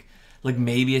ups, like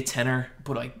maybe a tenner,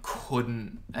 but I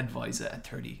couldn't advise it at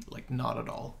 30. Like not at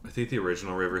all. I think the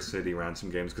original River City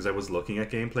Ransom games, because I was looking at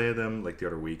gameplay of them like the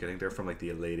other week. I think they're from like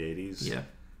the late 80s. Yeah.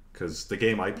 Because the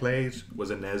game I played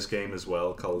was a NES game as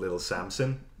well called Little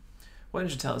Samson. Why don't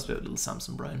you tell us about Little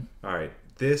Samson, Brian? All right,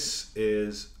 this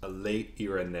is a late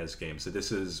era NES game. So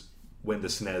this is when the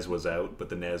SNES was out, but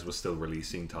the NES was still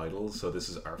releasing titles. So this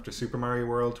is after Super Mario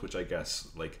World, which I guess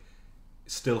like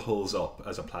still holds up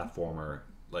as a platformer.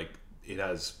 Like it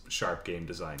has sharp game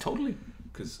design. Totally.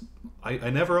 Because I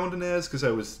never owned a NES because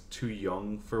I was too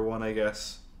young for one, I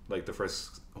guess. Like the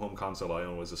first home console I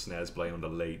owned was a SNES, but I owned a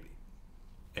late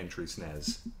entry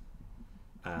SNES.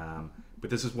 But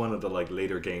this is one of the like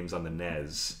later games on the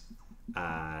NES,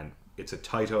 and it's a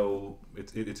Taito.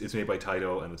 It's made by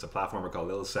Taito, and it's a platformer called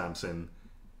Little Samson,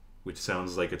 which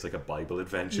sounds like it's like a Bible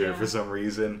adventure for some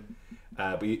reason.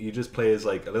 But you just play as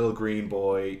like a little green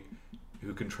boy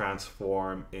who can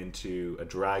transform into a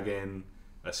dragon,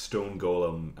 a stone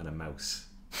golem, and a mouse,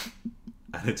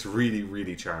 and it's really,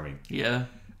 really charming. Yeah.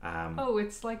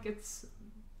 It's like it's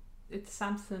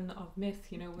Samson of myth,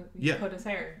 you know, when he cut his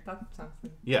hair. That's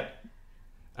Samson. Yeah.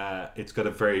 It's got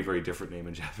a very, very different name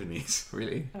in Japanese.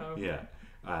 Really? Oh. Yeah.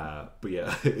 But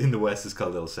yeah, in the West it's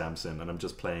called Little Samson, and I'm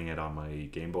just playing it on my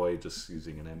Game Boy, just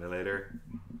using an emulator.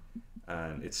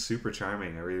 And it's super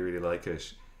charming. I really, really like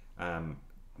it.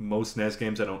 Most NES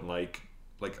games I don't like.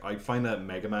 Like, I find that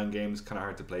Mega Man games kind of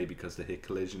hard to play because the hit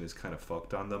collision is kind of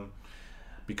fucked on them.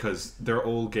 Because they're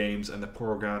old games and the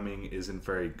programming isn't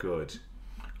very good.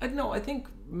 I don't know, I think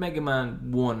Mega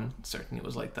Man 1 certainly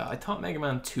was like that. I thought Mega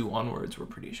Man 2 onwards were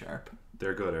pretty sharp.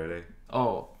 They're good, are they?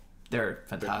 Oh, they're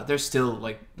fantastic. They're still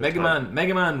like Mega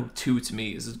Man 2 to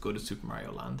me is as good as Super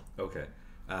Mario Land. Okay.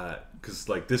 Because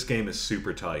like this game is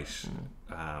super tight.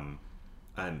 And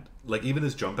And like even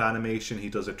his jump animation, he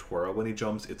does a twirl when he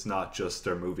jumps. It's not just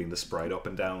they're moving the sprite up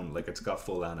and down. Like it's got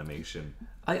full animation.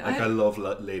 I love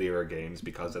late era games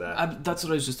because of that. That's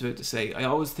what I was just about to say. I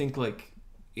always think like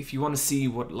if you want to see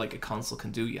what like a console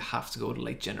can do, you have to go to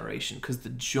late generation because the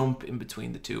jump in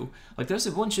between the two. Like there's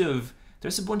a bunch of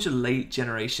late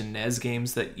generation NES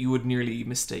games that you would nearly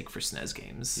mistake for SNES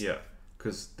games. Yeah,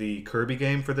 because the Kirby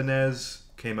game for the NES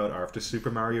came out after Super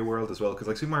Mario World as well. Because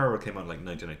like Super Mario World came out in like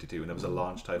 1992, and it was a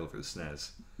launch title for the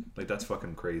SNES. Like that's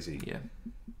fucking crazy. Yeah.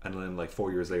 And then like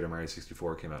 4 years later, Mario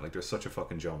 64 came out. Like there's such a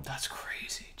fucking jump. That's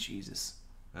crazy, Jesus.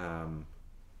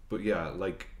 But yeah,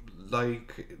 like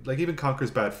even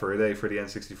Conker's Bad Fur Day for the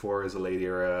N64 is a late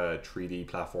era 3D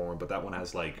platformer, but that one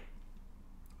has like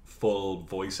full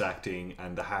voice acting,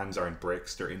 and the hands aren't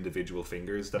bricks; they're individual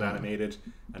fingers that animated,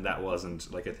 and that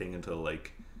wasn't like a thing until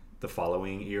like the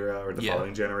following era or the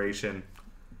following generation.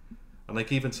 And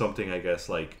like even something I guess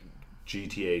like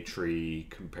GTA 3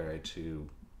 compared to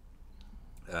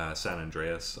San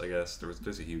Andreas, I guess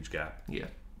there's a huge gap. Yeah.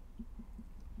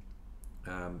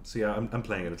 So yeah, I'm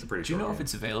playing it. It's a pretty. Do you know game. if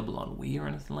it's available on Wii or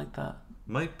anything like that?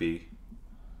 Might be.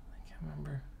 I can't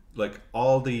remember. Like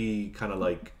all the kind of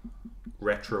like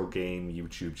retro game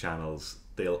YouTube channels,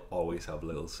 they'll always have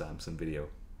little Samson video.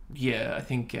 Yeah, I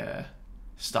think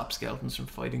Stop Skeletons from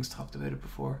Fighting's talked about it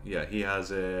before. Yeah, he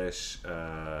has it.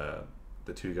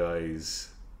 The two guys,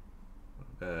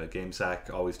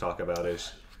 GameSack, always talk about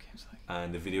it.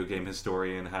 And the Video Game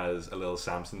Historian has a little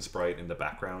Samson sprite in the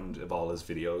background of all his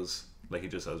videos. Like he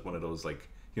just has one of those like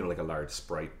like a large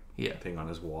sprite thing on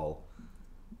his wall.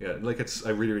 Yeah, like I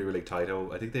really really like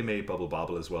Taito. I think they made Bubble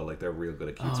Bobble as well. Like they're real good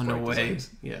at cute sprite no way. designs.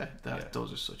 Yeah,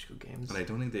 those are such good games. And I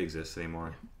don't think they exist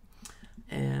anymore.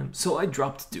 So I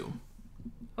dropped Doom.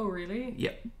 Oh really?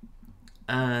 Yeah.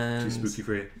 And Too spooky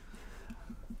for you?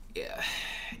 Yeah,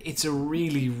 it's a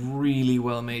really really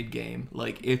well made game.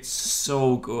 Like it's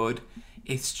so good.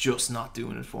 It's just not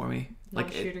doing it for me. Not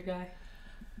Like a shooter guy.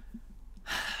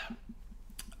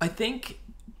 I think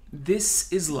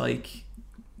this is like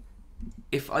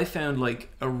if I found like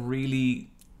a really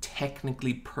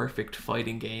technically perfect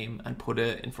fighting game and put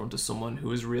it in front of someone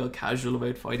who is real casual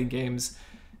about fighting games,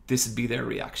 this would be their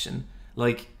reaction.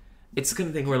 Like it's the kind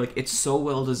of thing where like it's so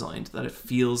well designed that it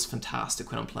feels fantastic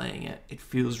when I'm playing it. It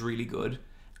feels really good.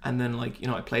 And then like,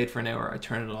 I play it for an hour, I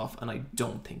turn it off and I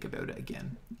don't think about it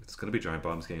again. It's going to be Giant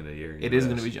Bomb's game of the year. It is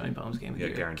going to be Giant Bomb's game of the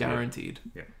year. Guaranteed.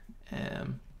 Yeah.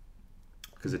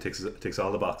 Because it ticks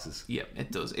all the boxes. Yeah,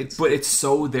 it does. But it's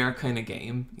so their kind of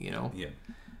game, Yeah.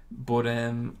 But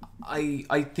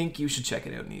I think you should check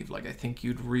it out, Neve. Like I think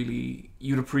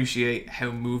you'd appreciate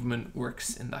how movement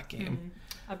works in that game. Mm-hmm.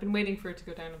 I've been waiting for it to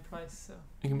go down in price, so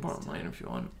You can borrow mine if you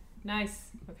want.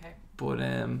 nice. Okay. But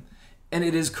and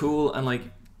it is cool, and like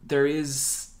there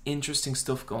is interesting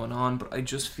stuff going on, but I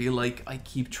just feel like I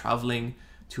keep traveling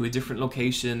to a different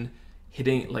location,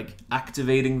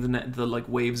 activating the like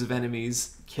waves of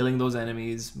enemies, killing those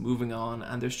enemies, moving on,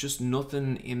 and there's just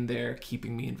nothing in there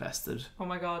keeping me invested. Oh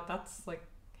my god, that's like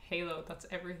Halo. That's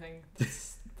everything.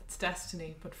 That's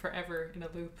Destiny, but forever in a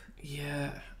loop.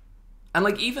 Yeah. And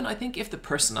like even I think if the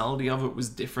personality of it was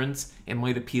different, it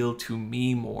might appeal to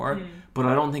me more. But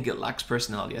I don't think it lacks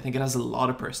personality. I think it has a lot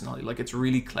of personality. Like it's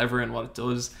really clever in what it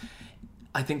does.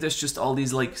 I think there's just all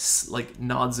these like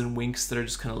nods and winks that are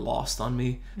just kind of lost on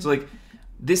me. So like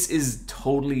this is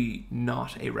totally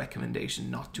not a recommendation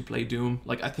not to play Doom.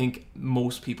 Like I think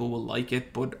most people will like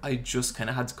it, but I just kind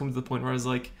of had to come to the point where I was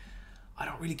like, I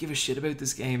don't really give a shit about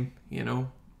this game.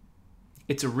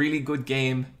 It's a really good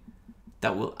game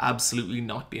that will absolutely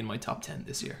not be in my top 10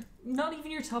 this year. Not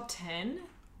even your top 10?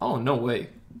 Oh, no way.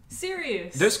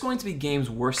 Serious? There's going to be games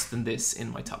worse than this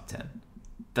in my top 10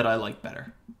 that I like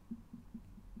better.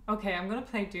 Okay, I'm going to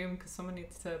play Doom because someone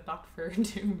needs to bat for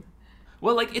Doom.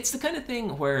 Well, like, it's the kind of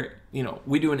thing where,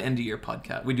 we do an end of year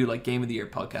podcast. We do, like, Game of the Year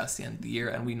podcast at the end of the year,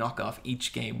 and we knock off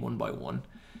each game one by one.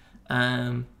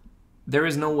 There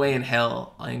is no way in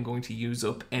hell I am going to use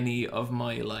up any of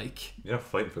my, like... You're not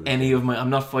fighting for this I'm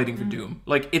not fighting for Doom.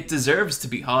 Like, it deserves to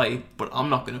be high, but I'm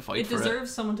not going to fight for it. It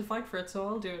deserves someone to fight for it, so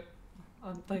I'll do it.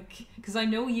 Because I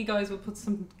know you guys will put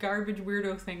some garbage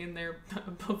weirdo thing in there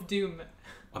above Doom.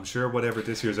 I'm sure whatever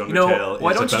this year's Undertale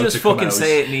why don't you just fucking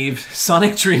say it, Neve?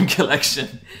 Sonic Dream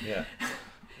Collection. Yeah.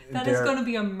 That is going to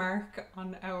be a mark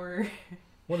on our...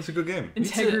 Well, it's a good game.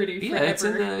 Integrity forever.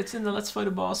 It's in the Let's Fight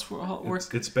a Boss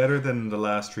work. It's better than the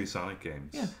last 3 Sonic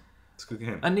games. Yeah. It's a good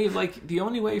game. And Neve, like, the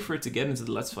only way for it to get into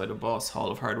the Let's Fight a Boss Hall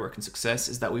of Hard Work and Success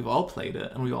is that we've all played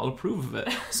it and we all approve of it.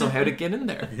 So how to get in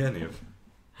there? Yeah, Neve.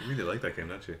 You really like that game,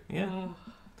 don't you?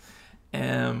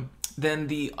 Yeah. then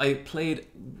the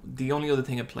only other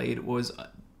thing I played was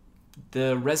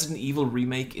the Resident Evil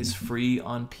remake is free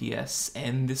on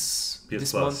PSN this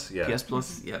PS month. Plus, yeah. PS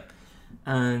Plus, yeah.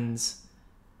 And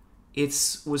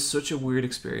was such a weird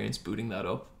experience booting that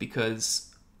up,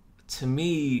 because to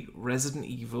me Resident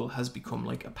Evil has become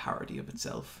like a parody of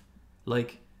itself.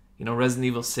 Like, you know, Resident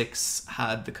Evil 6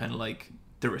 had the kind of like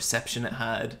the reception it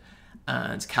had,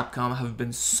 and Capcom have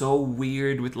been so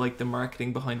weird with like the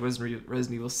marketing behind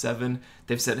Resident Evil 7.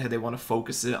 They've said how they want to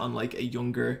focus it on like a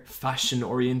younger,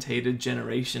 fashion-orientated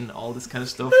generation, all this kind of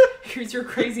stuff. Here's your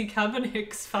crazy Calvin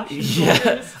Hicks fashion.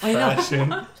 Yeah, I know.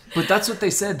 Fashion. But that's what they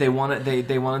said. They wanted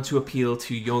to appeal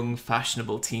to young,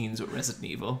 fashionable teens with Resident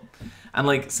Evil. And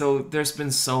like, so there's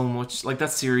been so much, like,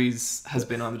 that series has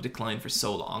been on the decline for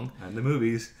so long. And the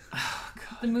movies.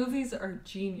 The movies are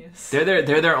genius. They're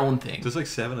their own thing. There's like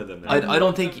 7 of them now. I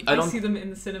don't think I see them in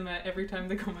the cinema every time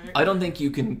they come out. I don't think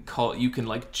you can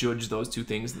like judge those two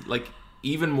things like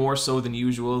even more so than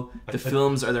usual. The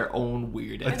films are their own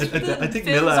weird I entity. think the I think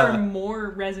films Mila- are more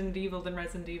Resident Evil than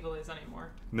Resident Evil is anymore.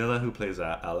 Mila, who plays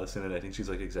Alice in it, I think she's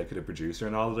like executive producer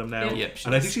in all of them now. Yeah. Yep,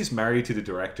 And I think she's married to the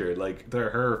director. Like, they're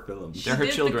her films. They're her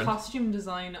She did children. the costume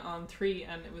design on 3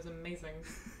 and it was amazing.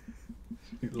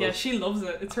 Yeah, she loves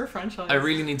it. It's her franchise. I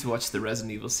really need to watch the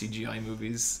Resident Evil CGI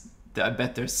movies. I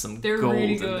bet there's some They're gold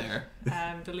really in good.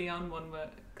 there. The Leon one with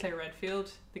Claire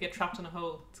Redfield. They get trapped in a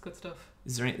hole. It's good stuff.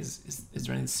 Is there any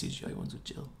CGI ones with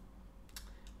Jill?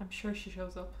 I'm sure she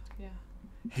shows up. Yeah.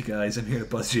 Hey guys, I'm here to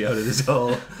bust you out of this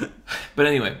hole. But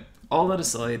anyway, all that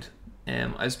aside,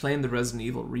 I was playing the Resident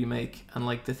Evil remake, and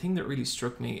like the thing that really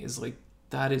struck me is like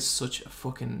that is such a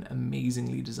fucking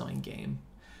amazingly designed game.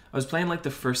 I was playing like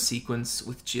the first sequence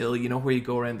with Jill, you know, where you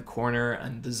go around the corner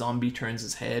and the zombie turns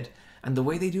his head, and the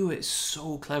way they do it is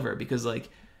so clever, because like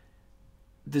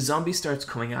the zombie starts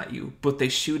coming at you, but they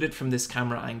shoot it from this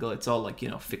camera angle. It's all like, you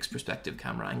know, fixed perspective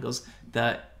camera angles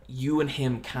that you and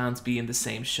him can't be in the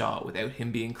same shot without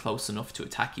him being close enough to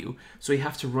attack you. So you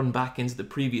have to run back into the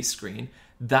previous screen.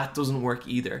 That doesn't work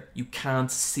either. You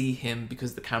can't see him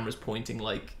because the camera's pointing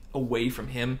like away from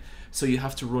him. So you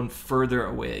have to run further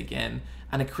away again.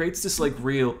 And it creates this like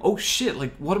real, oh shit,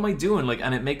 like what am I doing? Like,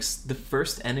 and it makes the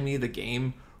first enemy of the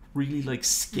game really like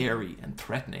scary and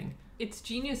threatening. It's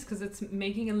genius because it's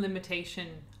making a limitation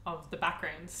of the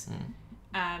backgrounds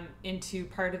into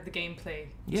part of the gameplay.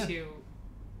 Yeah. To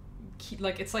keep,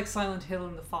 like, it's like Silent Hill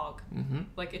in the fog. Mm-hmm.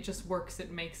 Like, it just works.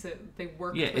 It makes it. They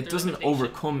work. Yeah, with it their doesn't limitation.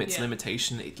 overcome its Yeah.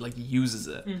 limitation. It like uses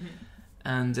it. Mm-hmm.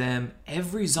 And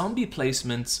every zombie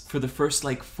placements for the first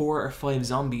like 4 or 5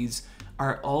 zombies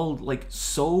are all like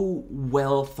so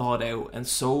well thought out and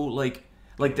so like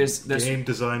there's Game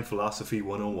design philosophy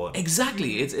 101.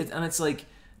 exactly it's like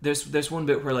there's one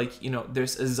bit where like, you know,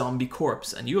 there's a zombie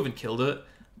corpse and you haven't killed it,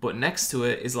 but next to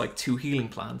it is like 2 healing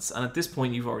plants, and at this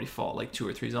point you've already fought like 2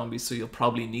 or 3 zombies, so you'll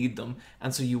probably need them,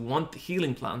 and so you want the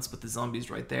healing plants, but the zombie's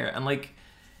right there, and like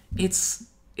it's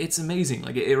amazing.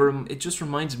 Like it just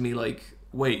reminded me like,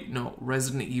 wait, no,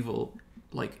 Resident Evil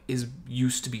like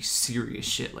used to be serious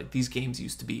shit. Like these games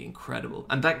used to be incredible,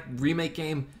 and that remake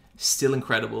game still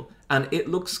incredible, and it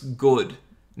looks good,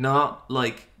 not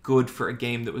like good for a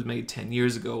game that was made 10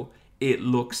 years ago. It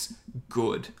looks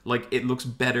good. Like it looks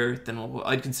better than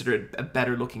I'd consider it a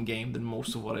better looking game than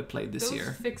most of what I played this Those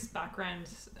year. fixed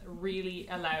backgrounds really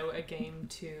allow a game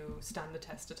to stand the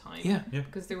test of time. Yeah.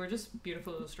 Because they were just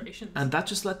beautiful illustrations. And that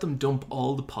just let them dump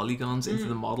all the polygons into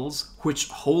the models, which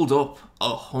hold up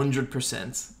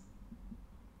 100%.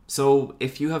 So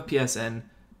if you have PSN,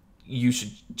 you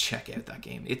should check out that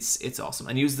game. It's awesome.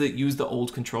 And use the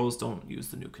old controls. Don't use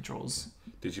the new controls.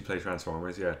 Did you play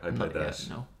Transformers? Yeah, I played Not that. yet,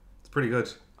 no. It's pretty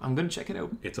good. I'm gonna check it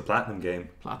out. It's a platinum game.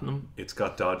 Platinum. It's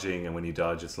got dodging, and when you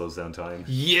dodge, it slows down time.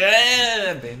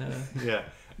 Yeah, Bayonetta.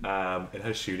 Yeah. It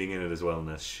has shooting in it as well, and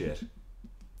that's shit.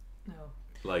 No.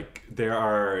 Like, there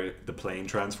are the plane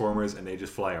Transformers, and they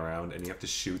just fly around, and you have to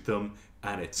shoot them,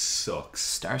 and it sucks.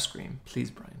 Starscream, please,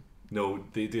 Brian. No,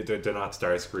 they're not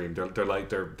Starscream. They're like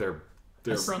they're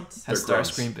Fronts. Has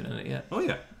grunts. Starscream been in it yet? Oh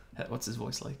yeah, What's his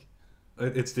voice like?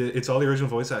 it's all the original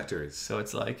voice actors. So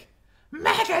it's like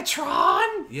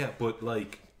Megatron. Yeah, but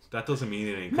like that doesn't mean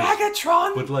anything.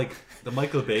 Megatron. But like the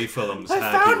Michael Bay films I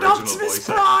had the found original Optimus voice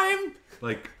actors. Prime.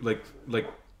 Like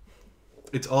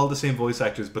it's all the same voice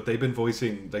actors, but they've been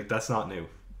voicing, like, that's not new.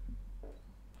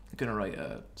 I'm gonna write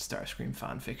a Starscream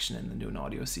fan fiction and then do an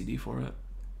audio CD for it.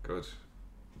 Good.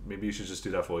 Maybe you should just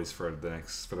do that voice for the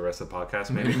rest of the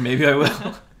podcast. Maybe I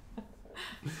will.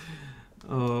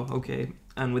 Oh, okay.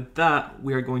 And with that,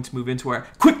 we are going to move into our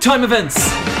quick time events.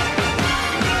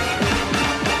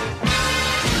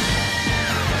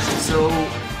 So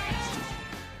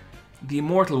the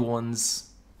immortal ones,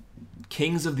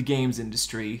 kings of the games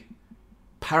industry,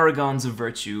 paragons of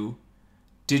virtue,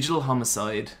 Digital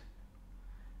Homicide,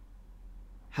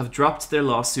 have dropped their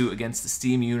lawsuit against the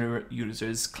Steam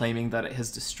users, claiming that it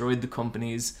has destroyed the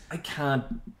companies.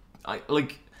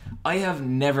 I have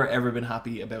never ever been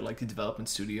happy about like the development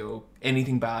studio,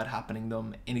 anything bad happening to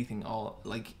them, anything all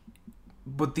like.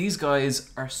 But these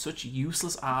guys are such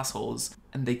useless assholes,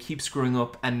 and they keep screwing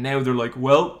up. And now they're like,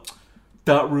 well,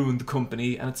 that ruined the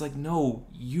company, and it's like, no,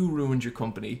 you ruined your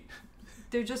company.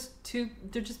 They're just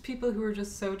people who are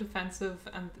just so defensive,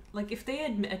 and like if they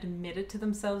had admitted to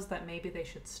themselves that maybe they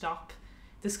should stop,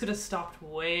 this could have stopped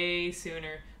way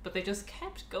sooner. But they just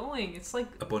kept going. It's like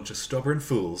A bunch of stubborn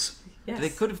fools. yes, They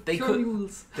could have. They pure could.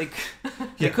 mules. They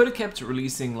could have kept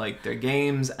releasing like their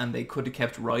games, and they could have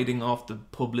kept riding off the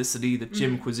publicity that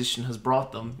Jimquisition has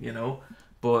brought them. You know,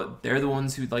 but they're the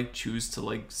ones who like choose to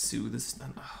like sue this.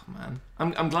 And, oh man,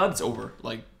 I'm glad it's over.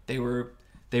 Like they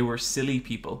were silly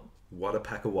people. What a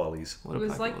pack of wallies. What a It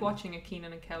was pack like of watching a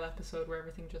Keenan and Kel episode where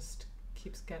everything just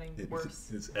keeps getting worse.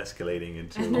 It's escalating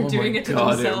into... And they're Oh doing my it to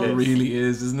God, themselves. it really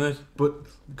is, isn't it? But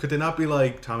could they not be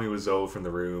like Tommy Wiseau from The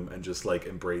Room and just like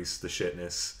embrace the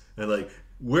shitness and like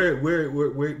we're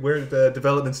the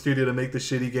development studio to make the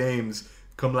shitty games.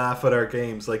 Come laugh at our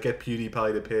games. Like get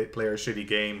PewDiePie to play our shitty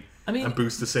game. I mean, and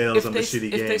boost the sales on the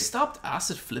shitty game. If they stopped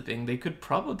acid flipping, they could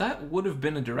probably that would have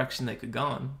been a direction they could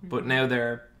gone. But now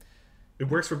they're It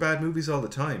works for bad movies all the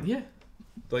time. yeah.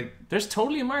 Like There's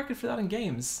totally a market for that in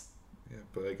games. yeah,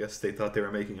 but I guess they thought they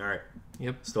were making art.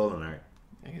 Yep, Stolen art.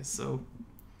 I guess so.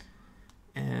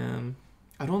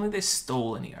 I don't think they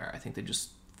stole any art. I think they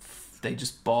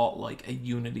just bought like a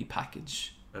Unity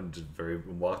package. And just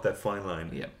walk that fine line.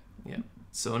 Yep, yep.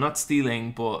 So not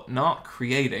stealing, but not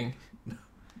creating.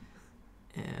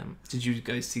 Did you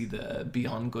guys see the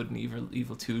Beyond Good and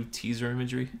Evil 2 teaser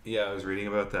imagery? Yeah, I was reading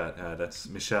about that. That's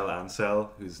Michel Ancel,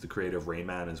 who's the creator of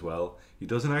Rayman as well. He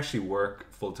doesn't actually work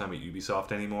full-time at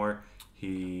Ubisoft anymore.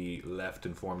 He left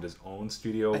and formed his own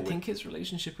studio. I think his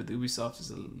relationship with Ubisoft is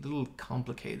a little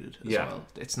complicated as Yeah. well.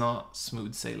 It's not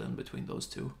smooth sailing between those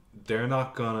two. They're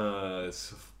not gonna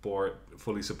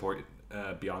fully support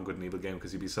Beyond Good and Evil game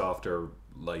because Ubisoft are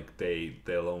like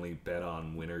they'll only bet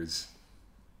on winners,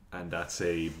 and that's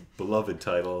a beloved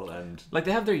title. And Like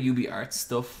they have their UbiArt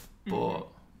stuff, but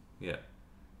yeah,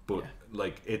 but Yeah.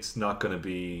 like it's not gonna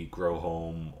be Grow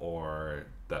Home or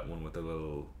that one with the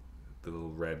little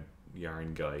red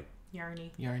yarn guy,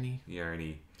 Yarny.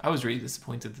 Yarny. I was really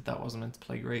disappointed that wasn't meant to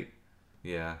play great.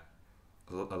 Yeah,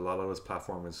 a lot of those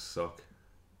platformers suck.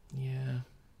 Yeah.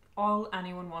 All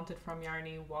anyone wanted from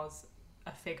Yarny was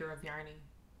a figure of Yarny.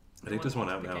 I think there's one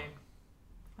out now.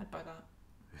 I'd buy that.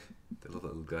 The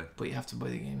little guy. But you have to buy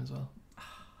the game as well.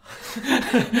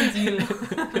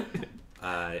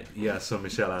 Yeah, so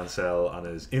Michel Ancel on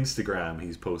his Instagram,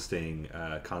 he's posting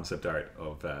concept art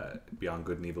of Beyond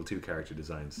Good and Evil 2 character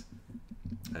designs.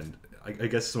 And I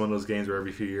guess it's one of those games where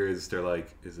every few years they're like,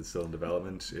 is it still in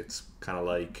development? It's kind of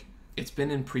like... It's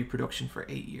been in pre-production for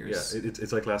 8 years. Yeah,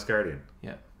 it's like Last Guardian.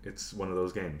 Yeah. It's one of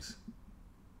those games.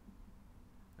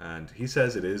 And he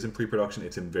says it is in pre-production.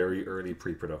 It's in very early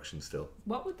pre-production still.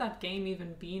 What would that game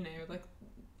even be now? Like,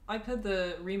 I played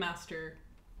the remaster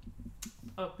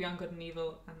of Beyond Good and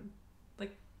Evil, and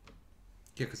like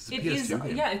Yeah, because it's a it PS2 is.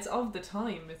 game. Yeah, it's of the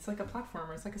time. It's like a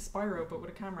platformer. It's like a Spyro, but with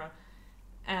a camera.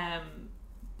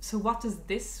 So what does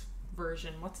this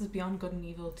version? What does Beyond Good and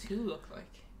Evil 2 look like?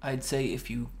 I'd say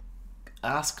if you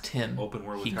asked him, Open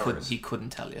world with he towers. couldn't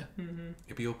tell you.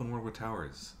 It'd be open world with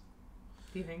towers.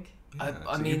 Do you think? Yeah, I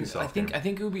it's a mean, Ubisoft I game.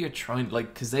 think Ubi are trying,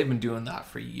 like, because they've been doing that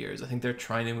for years. I think they're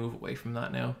trying to move away from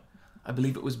that now. I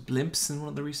believe it was blimps in one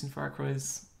of the recent Far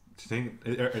Cries. Do you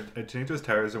think those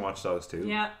towers in Watch Dogs 2?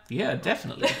 Yeah. Yeah,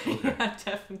 definitely. Yeah,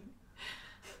 definitely.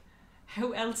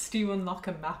 How else do you unlock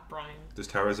a map, Brian? There's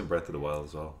towers in Breath of the Wild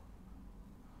as well.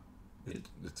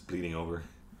 It's bleeding over.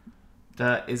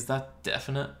 Is that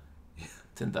definite?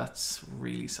 Then that's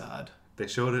really sad. They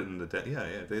showed it in the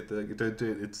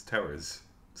it's towers.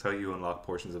 It's how you unlock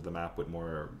portions of the map with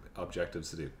more objectives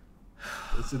to do.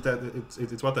 It's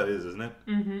what that is, isn't it?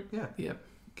 Mm-hmm. Yeah. Yep.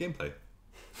 Gameplay.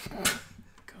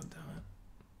 God damn it.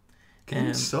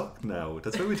 Games suck now.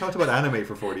 That's why we talked about anime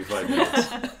for 45 minutes.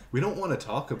 We don't want to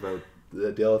talk about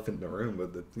the elephant in the room,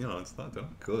 but it's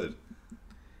not good.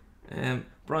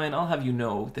 Brian, I'll have you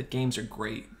know that games are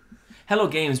great. Hello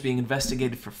Games being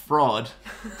investigated for fraud.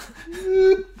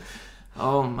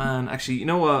 Oh man, actually, you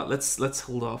know what? Let's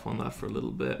hold off on that for a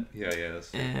little bit. Yeah. That's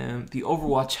The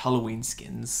Overwatch Halloween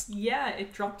skins. Yeah,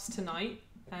 it drops tonight.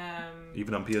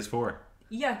 even on PS4.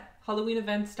 Yeah, Halloween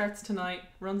event starts tonight,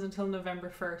 runs until November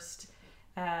 1st.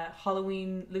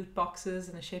 Halloween loot boxes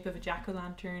in the shape of a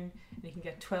jack-o'-lantern, and you can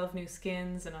get 12 new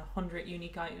skins and 100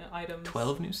 unique items.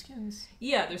 12 new skins?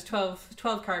 Yeah, there's 12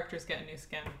 characters get a new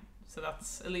skin, so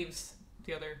it leaves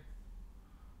the other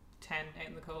 10 out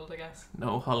in the cold, I guess.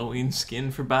 No Halloween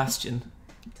skin for Bastion.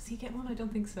 Does he get one? I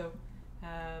don't think so.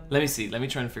 Let me see. Let me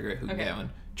try and figure out who can Okay. get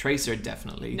one. Tracer,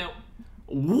 definitely. No,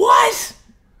 What?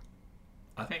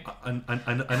 I think.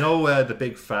 I know the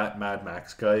big fat Mad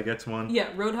Max guy gets one.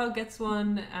 Yeah, Roadhog gets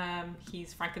one.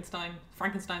 He's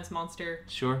Frankenstein's monster.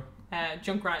 Sure.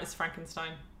 Junkrat is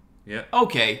Frankenstein. Yeah.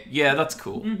 Okay. Yeah, that's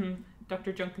cool.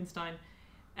 Dr. Junkenstein.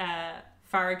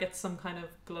 Farah gets some kind of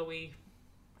glowy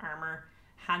armor.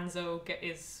 Hanzo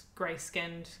is grey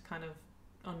skinned, kind of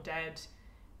undead.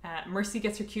 Mercy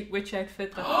gets her cute witch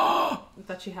outfit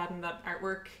that she had in that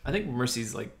artwork. I think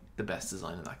Mercy's like the best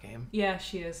design in that game. Yeah,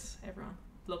 she is. Everyone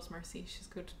loves Mercy. She's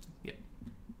good. Yep.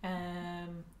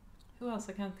 Who else?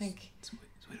 I can't think. Is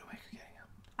Widowmaker getting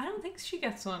it? I don't think she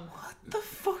gets one. What the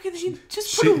fuck? Are they just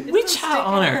She- put a witch hat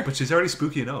on her? But she's already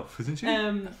spooky enough, isn't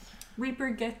she? Reaper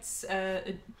gets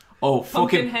Oh,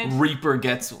 fucking Pumpkinhead. Reaper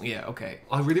gets... Yeah, okay.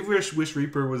 I really wish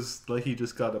Reaper was like he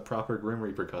just got a proper Grim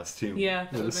Reaper costume. Yeah,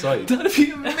 With a totally. side. That'd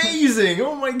be amazing.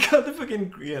 Oh my god, the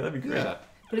fucking... Yeah, that'd be great. Yeah.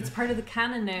 But it's part of the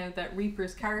canon now that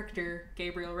Reaper's character,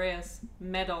 Gabriel Reyes,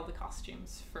 made all the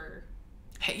costumes for...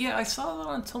 Hey, yeah, I saw that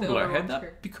on Tumblr. Overwatch How'd that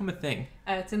character. become a thing?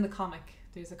 It's in the comic.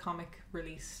 There's a comic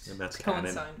released And that's to canon.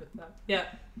 coincide with that. Yeah.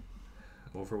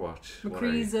 Overwatch. What are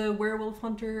McCree's a werewolf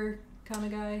hunter kind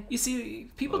of guy. You see,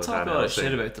 people Well, talk that a lot of else shit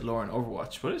thing. about the lore in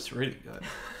Overwatch, but it's really good.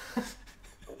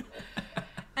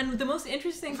 And the most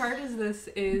interesting part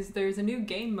is there's a new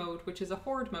game mode, which is a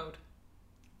horde mode.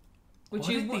 Which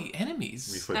What you are the enemies?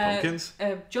 We fight pumpkins?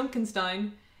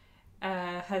 Junkenstein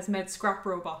has made scrap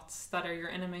robots that are your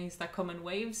enemies that come in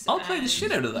waves. I'll play the and-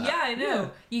 shit out of that. Yeah, I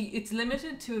know. It's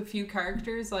limited to a few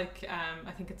characters, like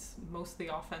I think it's mostly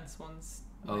offense ones.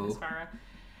 Minus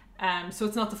Farah. So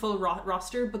it's not the full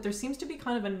roster, but there seems to be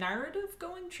kind of a narrative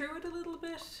going through it a little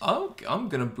bit. Oh, I'm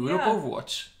gonna boot up Yeah.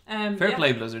 Overwatch. Fair Yeah.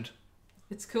 play, Blizzard.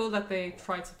 It's cool that they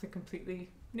tried something completely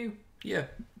new. Yeah.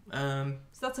 So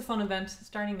that's a fun event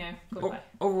starting now. Goodbye.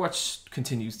 Overwatch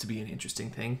continues to be an interesting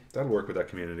thing. That'll work with that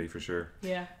community for sure.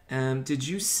 Yeah. Did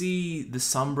you see the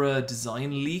Sombra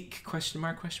design leak? Question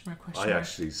mark? I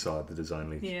actually saw the design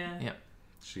leak. Yeah. Yeah.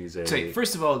 She's a. So,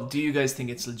 first of all, do you guys think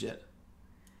it's legit?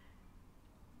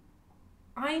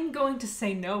 I'm going to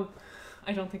say no.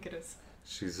 I don't think it is.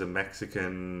 She's a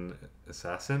Mexican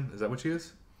assassin. Is that what she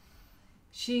is?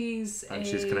 She's And a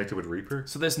she's connected with Reaper.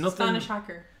 So there's nothing. Spanish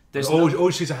hacker. There's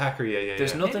She's a hacker. Yeah.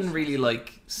 there's yeah. nothing really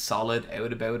like solid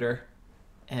out about her.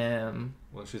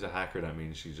 Well, she's a hacker. That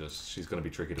means she's going to be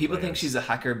tricky. To People play think as. she's a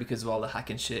hacker because of all the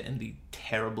hacking shit in the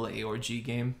terrible AORG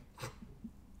game.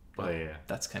 Oh yeah.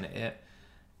 That's kind of it.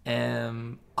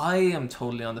 I am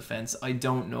totally on the fence. I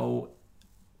don't know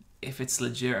if it's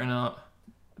legit or not.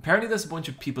 Apparently, there's a bunch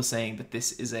of people saying that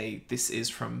this is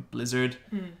from Blizzard,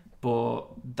 but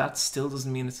that still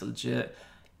doesn't mean it's legit.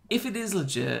 If it is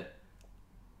legit,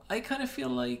 I kind of feel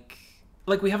like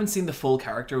we haven't seen the full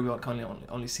character. We've kind of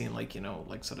only seen like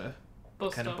sort of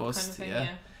Bust kind of up bust, thing, yeah.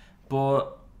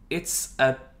 But it's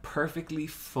a perfectly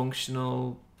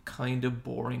functional kind of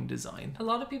boring design. A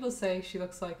lot of people say she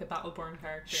looks like a Battleborn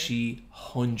character. She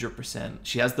 100%.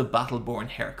 She has the Battleborn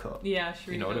haircut. Yeah,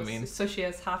 she really know what I does. mean? So she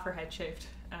has half her head shaved,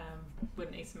 with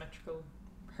an asymmetrical,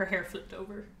 her hair flipped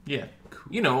over. Yeah.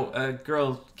 A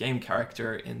girl game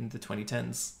character in the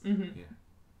 2010s.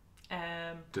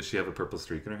 Yeah. Does she have a purple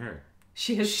streak in her hair?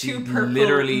 She has She two purple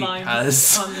literally lines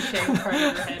has. on the shaved part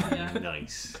of her head. Yeah.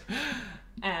 Nice.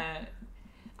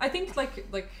 I think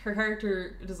like her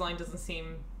character design doesn't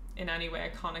seem in any way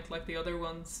iconic like the other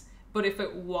ones. But if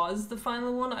it was the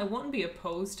final one, I wouldn't be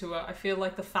opposed to it. I feel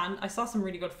like I saw some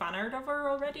really good fan art of her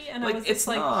already, and I was It's just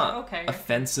like, not okay,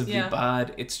 offensively Yeah.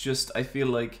 bad. It's just I feel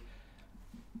like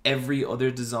every other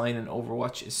design in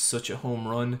Overwatch is such a home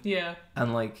run. yeah,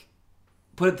 And like,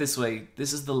 put it this way,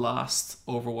 this is the last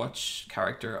Overwatch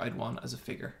character I'd want as a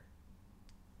figure.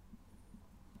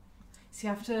 so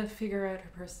you have to figure out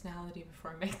her personality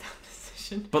before I make that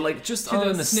decision. But like just To on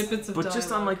those an snippets of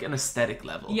just on dialogue. like an aesthetic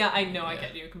level. Yeah, I know, I Yeah.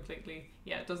 get you completely.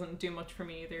 Yeah, it doesn't do much for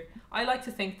me either. I like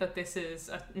to think that this is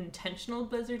an intentional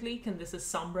Blizzard leak, and this is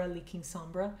Sombra leaking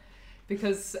Sombra,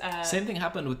 because Same thing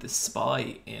happened with the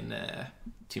spy in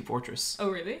Team Fortress. oh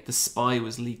really? The spy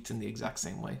was leaked in the exact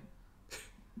same way.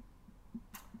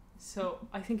 So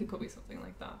I think it could be something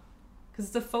like that, because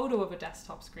it's a photo of a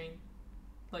desktop screen,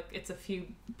 like it's a few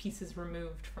pieces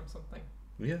removed from something.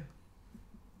 Yeah.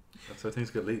 That's how things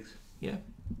get leaked. Yeah,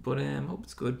 but hope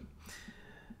it's good.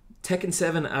 Tekken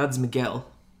 7 adds Miguel.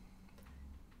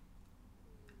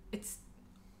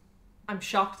 I'm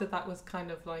shocked that was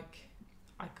kind of like,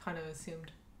 I kind of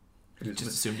assumed. Who's,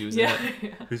 Just assumed he was Yeah. in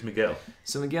it. who's Miguel?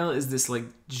 So Miguel is this like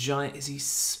giant. Is he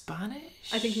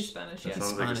Spanish? I think he's Spanish, That yeah.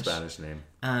 sounds like a Spanish. Spanish name.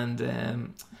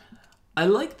 And I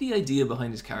like the idea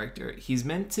behind his character. He's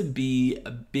meant to be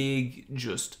a big,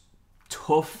 just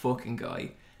tough fucking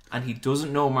guy, and he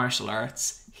doesn't know martial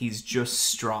arts. He's just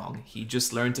strong. He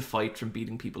just learned to fight from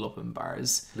beating people up in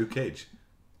bars. Luke Cage.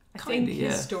 I think Kinda, his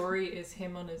yeah. story is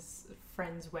him on his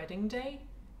friend's wedding day,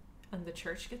 and the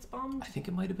church gets bombed. I think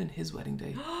it might have been his wedding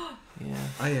day. Yeah.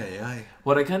 Aye.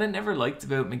 What I kind of never liked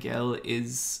about Miguel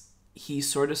is he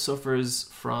sort of suffers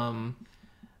from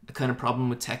a kind of problem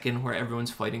with Tekken where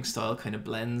everyone's fighting style kind of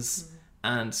blends.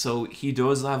 And so he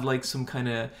does have like some kind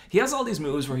of... He has all these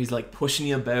moves where he's like pushing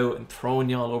you about and throwing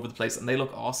you all over the place and they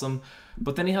look awesome.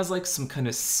 But then he has like some kind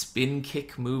of spin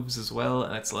kick moves as well.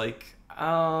 And it's like,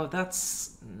 oh,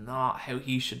 that's not how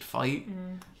he should fight.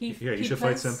 He should fight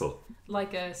plays simple.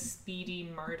 like a speedy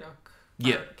Murdoch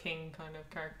Yeah. King kind of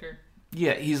character.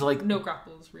 Yeah, he's like... No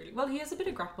grapples, really. Well, he has a bit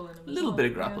of grapple in him. A little bit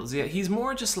of grapples, yeah. He's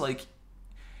more just like...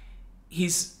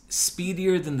 He's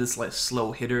speedier than this like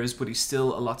slow hitters, but he's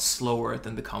still a lot slower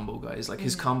than the combo guys. Like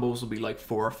his combos will be like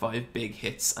 4 or 5 big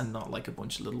hits and not like a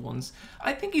bunch of little ones.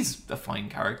 I think he's a fine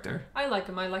character. I like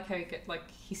him. I like how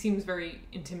he seems very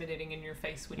intimidating in your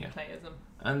face when you Yeah. play as him.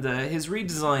 And his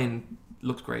redesign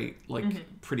looked great.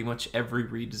 Like pretty much every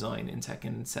redesign in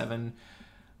Tekken 7,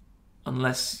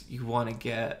 unless you want to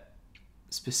get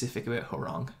specific about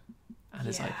Horong and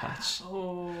his eye patch.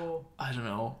 Oh. I don't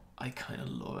know. I kind of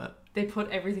love it. They put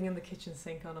everything in the kitchen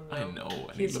sink on him though. I know.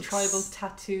 And He has looks, tribal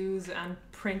tattoos and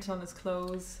print on his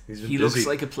clothes. He's been He busy. looks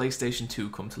like a PlayStation 2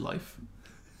 come to life.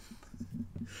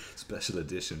 Special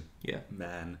edition. Yeah.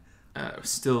 Man.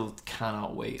 Still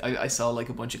cannot wait. I saw like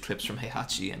a bunch of clips from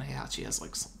Heihachi, and Heihachi has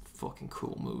like some fucking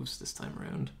cool moves this time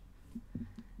around.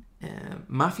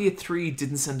 Mafia 3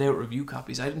 didn't send out review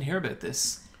copies. I didn't hear about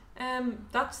this.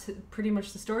 That's pretty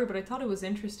much the story, but I thought it was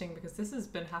interesting because this has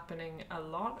been happening a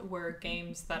lot where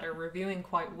games that are reviewing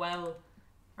quite well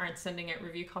aren't sending out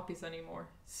review copies anymore.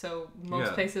 So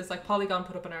most places, like Polygon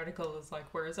put up an article, is like,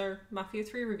 where's our Mafia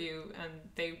 3 review? And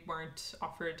they weren't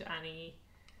offered any.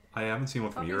 I haven't seen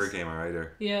one from Copies? Eurogamer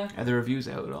either. Yeah. Are the reviews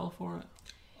out at all for it?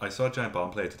 I saw Giant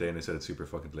Bomb play it today and they said it's super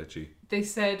fucking glitchy. They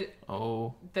said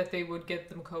Oh, that they would give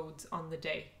them codes on the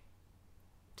day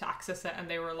to access it, and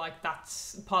they were like,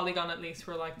 that's Polygon at least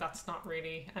were like, that's not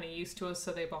really any use to us,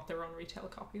 so they bought their own retail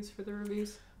copies for the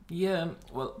reviews. yeah.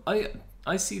 Well,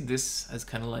 I see this as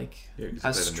kind of like Yeah, 'cause you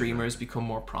as play them streamers become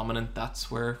more prominent,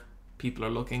 that's where people are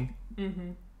looking.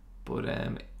 Mm-hmm.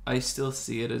 But I still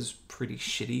see it as pretty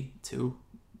shitty too.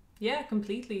 Yeah,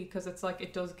 completely, because it's like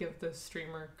it does give the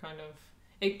streamer kind of,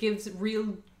 it gives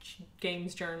real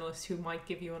games journalists who might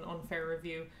give you an unfair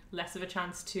review less of a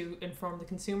chance to inform the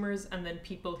consumers, and then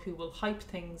people who will hype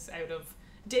things out of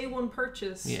day one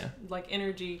purchase, Yeah. like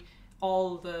energy,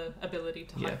 all the ability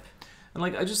to Yeah. hype. And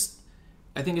like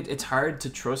I think it's hard to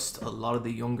trust a lot of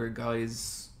the younger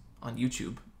guys on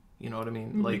YouTube. You know what I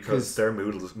mean? Like Because their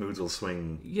moods will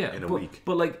swing yeah, in a but, week.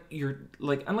 But like you're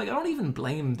like, and like I don't even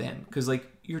blame them because like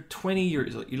you're 20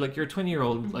 years old, you're a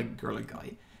 20-year-old like girl or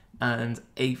guy, and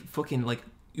a fucking like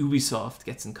Ubisoft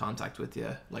gets in contact with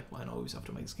you. Like, well, I know Ubisoft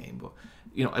don't make this game, but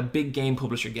you know, a big game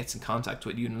publisher gets in contact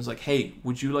with you and is like, hey,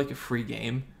 would you like a free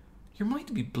game? Your mind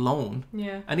to be blown.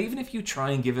 Yeah. And even if you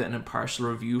try and give it an impartial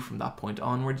review from that point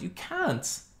onward, you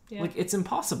can't. Yeah. Like, it's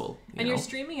impossible. And know? you're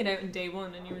streaming it out in day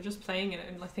one, and you were just playing it,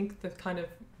 and I think the kind of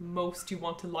most you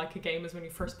want to like a game is when you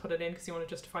first put it in because you want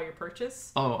to justify your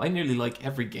purchase. Oh, I nearly like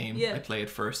every game. Yeah. I play it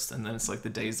first, and then it's like the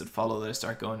days that follow that I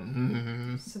start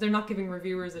going, So they're not giving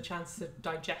reviewers a chance to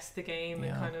digest the game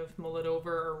Yeah. and kind of mull it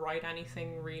over or write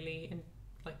anything really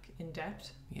in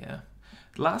depth. yeah.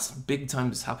 The last big time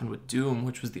this happened with Doom,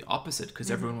 which was the opposite because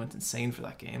everyone went insane for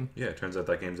that game. Yeah, it turns out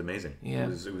that game's amazing. Yeah.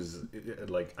 It was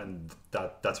like, and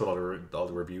that's what all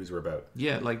the reviews were about.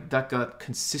 Yeah, like that got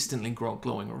consistently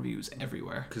glowing reviews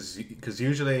everywhere. Because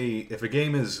usually, if a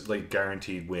game is like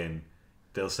guaranteed win,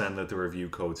 they'll send out the review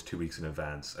codes 2 weeks in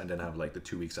advance, and then have like the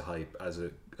 2 weeks of hype as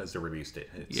the release date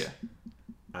hits. Yeah.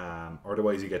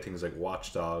 Otherwise, you get things like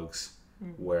Watch Dogs,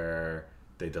 where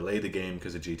they delay the game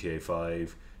because of GTA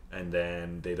 5, and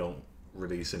then they don't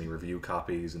release any review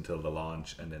copies until the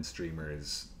launch, and then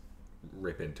streamers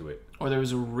rip into it. Or there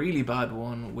was a really bad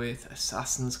one with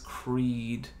Assassin's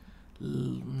Creed,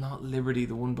 not Liberty,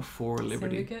 the one before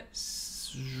Liberty. Syndicate?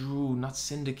 Not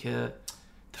Syndicate,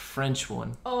 the French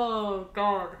one. Oh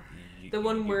god, the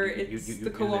one where it's the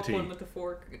co-op Unity. one with the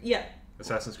fork. Yeah.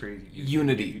 Assassin's Creed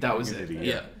Unity, that was Unity, it.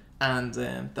 Yeah. And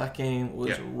that game was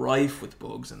Yeah. rife with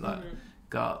bugs, and that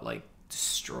got like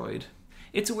destroyed.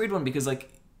 It's a weird one because like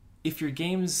if your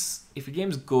game's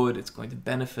good, it's going to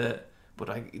benefit. But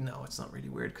it's not really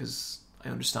weird because I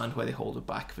understand why they hold it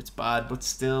back if it's bad. But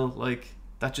still, like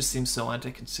that just seems so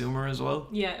anti-consumer as well.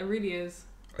 Yeah, it really is.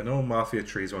 I know Mafia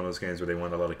 3 is one of those games where they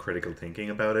want a lot of critical thinking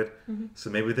about it. Mm-hmm. So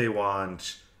maybe they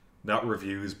want not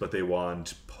reviews, but they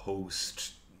want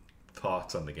post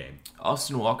thoughts on the game.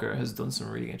 Austin Walker has done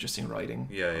some really interesting writing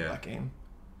Yeah, on yeah. that game.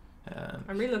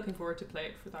 I'm really looking forward to play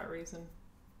it for that reason.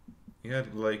 Yeah,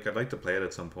 like I'd like to play it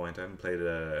at some point. I haven't played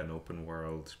an open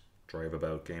world drive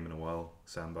about game in a while,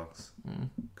 sandbox,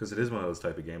 because it is one of those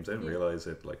type of games. I didn't realize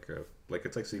it like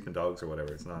it's like Sleeping Dogs or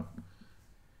whatever. It's not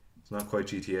quite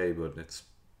GTA, but it's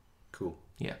cool.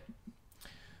 Yeah.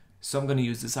 So I'm going to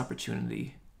use this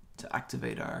opportunity to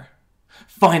activate our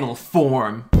final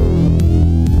form.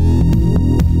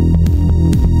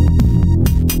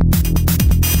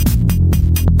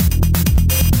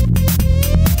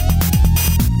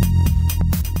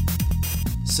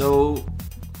 So,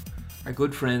 our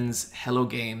good friends Hello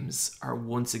Games are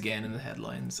once again in the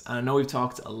headlines. And I know we've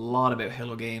talked a lot about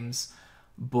Hello Games,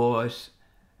 but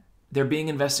they're being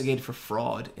investigated for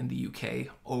fraud in the UK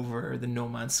over the No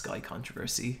Man's Sky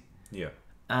controversy. Yeah.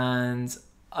 And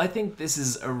I think this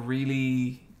is a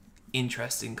really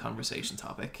interesting conversation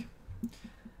topic.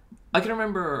 I can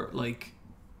remember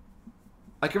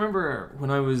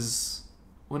when I was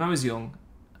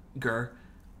younger,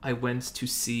 I went to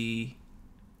see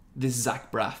this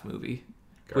Zach Braff movie.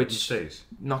 Garden State.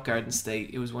 Not Garden State.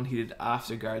 It was one he did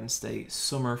after Garden State.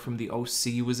 Summer from the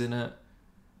OC was in it.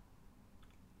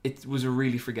 It was a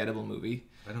really forgettable movie.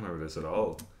 I don't remember this at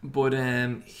all. But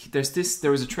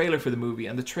there was a trailer for the movie,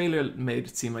 and the trailer made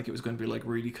it seem like it was going to be like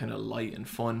really kind of light and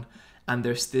fun. And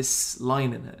there's this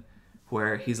line in it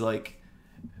where he's like,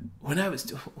 when I was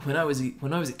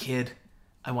a kid,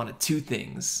 I wanted two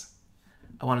things.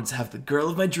 I wanted to have the girl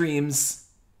of my dreams,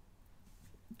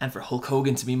 and for Hulk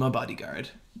Hogan to be my bodyguard.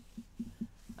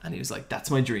 And he was like, that's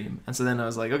my dream. And so then I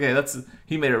was like, okay,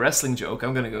 he made a wrestling joke.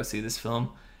 I'm going to go see this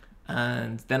film.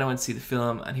 And then I went to see the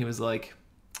film, and he was like,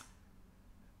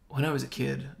 when I was a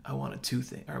kid, I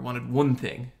wanted one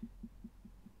thing.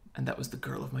 And that was the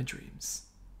girl of my dreams.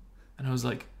 And I was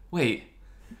like, wait,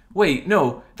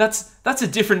 no, that's a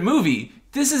different movie.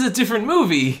 This is a different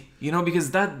movie. You know,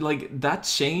 because that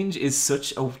change is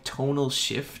such a tonal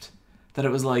shift that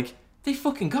it was like, they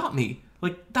fucking got me.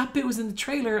 Like, that bit was in the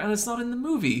trailer and it's not in the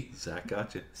movie. Zach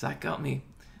got you. Zach got me.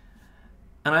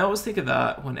 And I always think of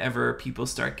that whenever people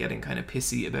start getting kind of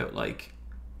pissy about, like,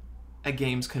 a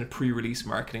game's kind of pre-release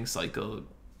marketing cycle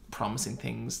promising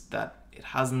things that it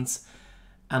hasn't.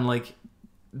 And, like,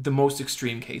 the most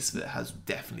extreme case of it has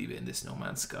definitely been this No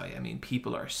Man's Sky. I mean,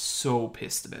 people are so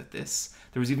pissed about this.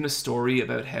 There was even a story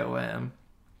about how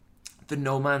the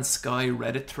No Man's Sky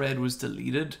Reddit thread was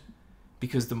deleted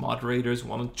because the moderators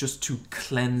wanted just to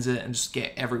cleanse it and just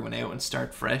get everyone out and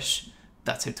start fresh.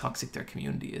 That's how toxic their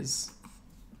community is.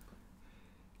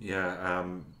 Yeah,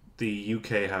 the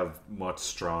UK have much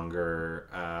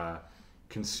stronger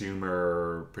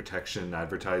consumer protection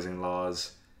advertising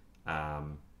laws,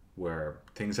 where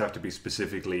things have to be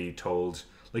specifically told.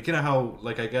 Like, you know how,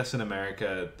 like, I guess in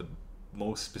America, the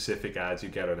most specific ads you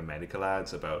get are the medical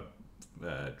ads about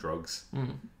drugs.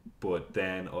 But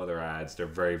then other ads, they're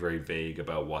very, very vague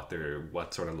about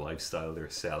what sort of lifestyle they're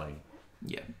selling.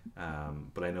 Yeah.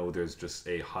 But I know there's just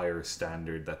a higher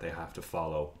standard that they have to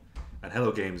follow. And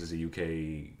Hello Games is a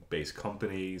UK-based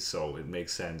company, so it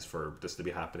makes sense for this to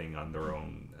be happening on their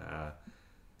own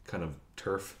kind of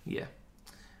turf. Yeah.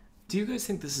 Do you guys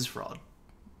think this is fraud?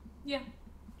 Yeah,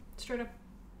 straight up.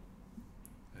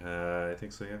 I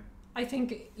think so, yeah. I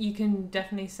think you can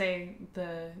definitely say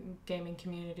the gaming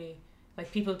community,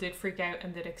 like, people did freak out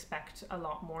and did expect a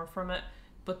lot more from it,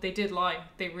 but they did lie.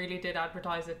 They really did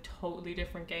advertise a totally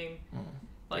different game.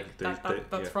 Like, that's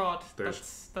yeah. fraud.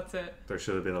 That's it. There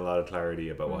should have been a lot of clarity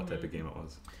about what type of game it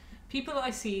was. People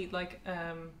I see, like,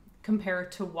 compare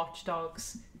it to Watch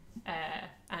Dogs,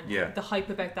 and the hype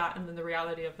about that and then the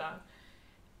reality of that.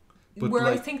 But, where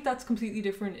like, I think that's completely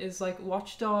different is, like,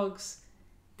 Watch Dogs,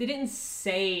 they didn't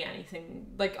say anything.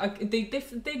 Like,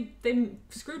 they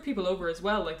screwed people over as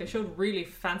well. Like, they showed really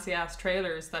fancy ass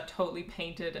trailers that totally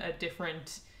painted a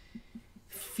different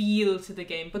feel to the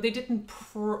game, but they didn't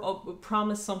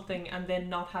promise something and then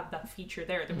not have that feature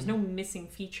there. There was no missing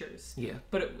features. Yeah.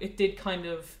 But it did kind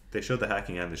of... They showed the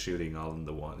hacking and the shooting all in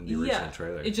the original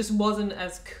trailer. It just wasn't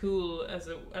as cool as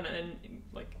and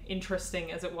like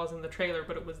interesting as it was in the trailer,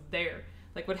 but it was there.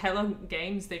 Like with Hello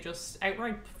Games, they just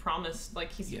outright promised,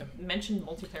 like, he's mentioned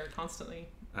multiplayer constantly.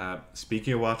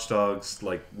 Speaking of Watch Dogs,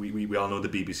 like we all know the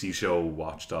BBC show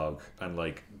Watchdog, and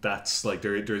like that's like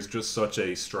there's just such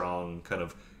a strong kind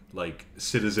of like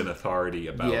citizen authority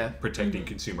about protecting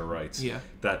consumer rights. Yeah.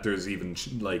 That there's even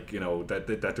like, you know, that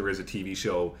there is a TV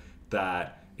show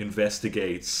that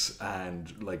investigates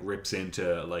and like rips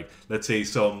into, like, let's say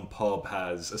some pub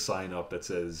has a sign up that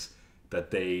says that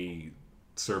they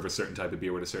serve a certain type of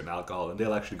beer with a certain alcohol, and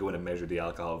they'll actually go in and measure the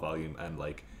alcohol volume and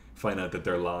like find out that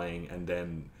they're lying, and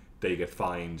then they get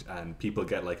fined, and people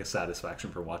get like a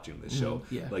satisfaction for watching this show.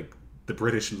 Yeah. Like the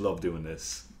British love doing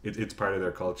this. It's part of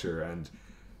their culture, and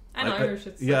Irish.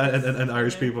 It's and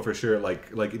Irish people for sure.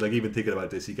 Like even thinking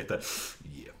about this, you get that.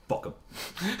 Yeah, fuck them.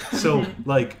 So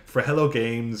like for Hello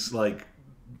Games, like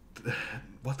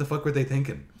what the fuck were they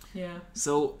thinking? Yeah.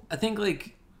 So I think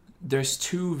like there's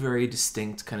two very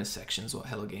distinct kind of sections what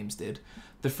Hello Games did.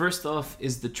 The first off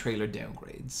is the trailer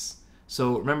downgrades.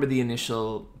 So remember the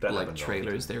initial like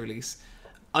trailers they release.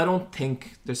 I don't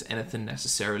think there's anything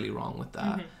necessarily wrong with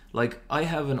that. Like I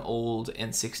have an old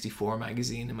N64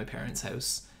 magazine in my parents'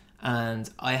 house, and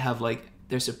I have like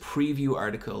there's a preview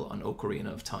article on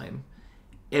Ocarina of Time.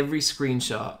 Every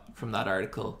screenshot from that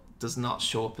article does not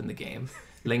show up in the game.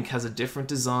 Link has a different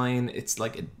design. It's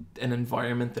like an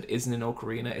environment that isn't in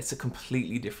Ocarina. It's a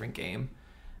completely different game.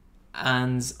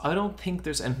 And I don't think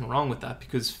there's anything wrong with that,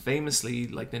 because famously,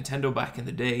 like Nintendo back in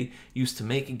the day used to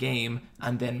make a game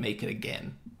and then make it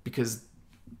again, because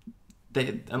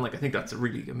and like I think that's a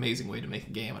really amazing way to make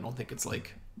a game. I don't think it's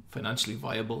like financially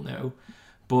viable now,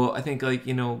 but I think like,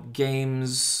 you know,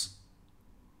 games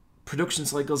production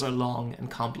cycles are long and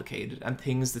complicated, and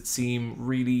things that seem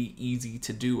really easy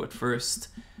to do at first,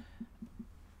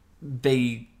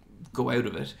 they go out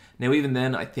of it. Now even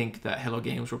then, I think that Hello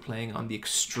Games were playing on the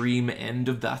extreme end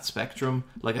of that spectrum.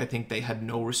 Like I think they had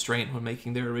no restraint when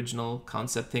making their original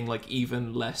concept thing, like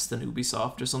even less than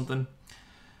Ubisoft or something.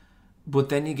 But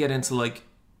then you get into like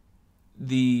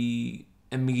the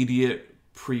immediate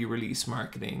pre-release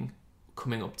marketing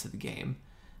coming up to the game,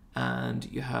 and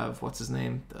you have what's his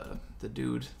name, the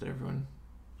dude that everyone,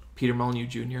 Peter Molyneux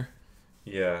Jr.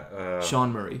 Yeah,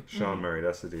 Sean Murray. Sean Murray,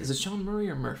 that's the dude. Is it Sean Murray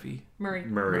or Murphy?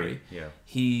 Murray. Yeah.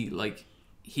 He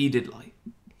did lie.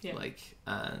 Yeah. Like,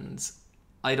 and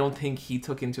I don't think he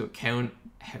took into account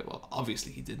how, well,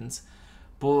 obviously he didn't,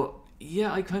 but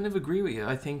yeah, I kind of agree with you.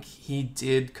 I think he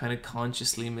did kind of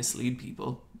consciously mislead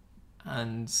people,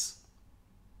 and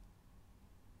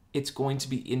it's going to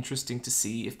be interesting to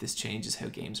see if this changes how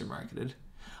games are marketed.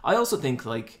 I also think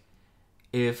like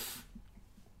if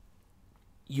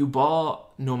you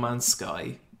bought No Man's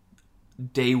Sky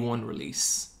day one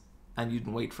release and you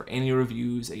didn't wait for any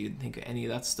reviews and you didn't think of any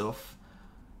of that stuff,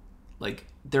 like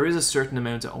there is a certain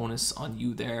amount of onus on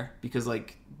you there, because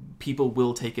like people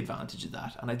will take advantage of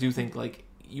that. And I do think like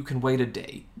you can wait a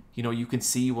day, you know, you can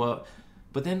see what,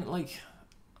 but then like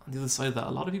on the other side of that,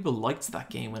 a lot of people liked that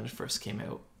game when it first came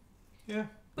out. Yeah.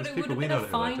 But There's it would people have we been know a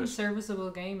who liked fine, it.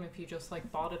 serviceable game if you just like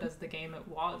bought it as the game it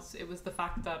was. It was the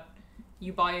fact that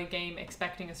you buy a game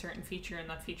expecting a certain feature and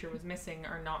that feature was missing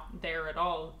or not there at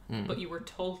all, but you were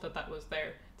told that was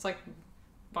there. It's like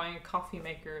buying a coffee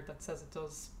maker that says it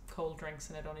does cold drinks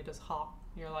and it only does hot.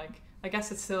 You're like, I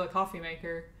guess it's still a coffee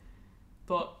maker,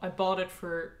 but I bought it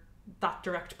for that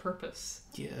direct purpose.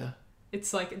 Yeah.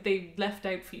 It's like they left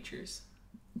out features.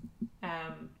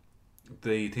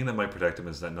 The thing that might protect them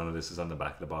is that none of this is on the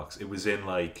back of the box. It was in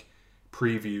like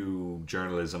preview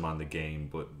journalism on the game,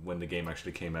 but when the game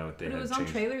actually came out, they But it had was on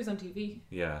changed. trailers on TV.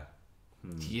 Yeah.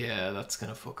 Yeah, that's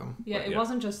gonna fuck them. Yeah, But it yeah.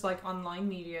 wasn't just like online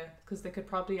media, because they could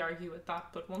probably argue with that.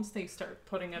 But once they start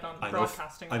putting it on I know,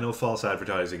 broadcasting, I know false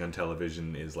advertising on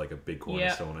television is like a big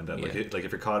cornerstone, and that Yeah. like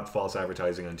if you're caught false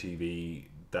advertising on TV,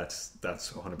 that's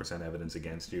 100% evidence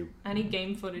against you. any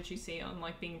game footage you see on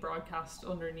like being broadcast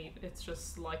underneath, it's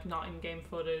just like not in-game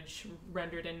footage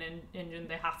rendered in engine.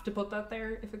 They have to put that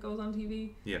there if it goes on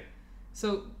TV. Yeah.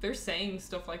 So they're saying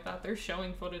stuff like that. They're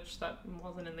showing footage that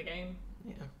wasn't in the game.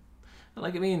 Yeah.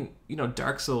 Like, I mean, you know,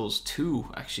 Dark Souls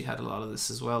 2 actually had a lot of this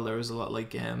as well. There was a lot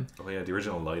like, Oh yeah, the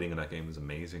original lighting in that game was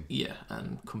amazing. yeah,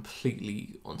 and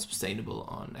completely unsustainable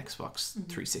on Xbox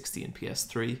 360 and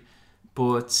PS3.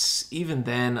 But even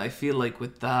then, I feel like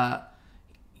with that,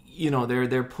 you know,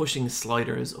 they're pushing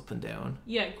sliders up and down.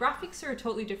 Yeah, graphics are a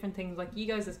totally different thing. Like you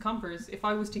guys as compers, if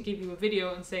I was to give you a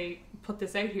video and say, put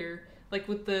this out here, like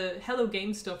with the Hello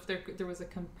Game stuff, there was a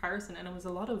comparison, and it was a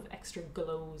lot of extra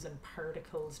glows and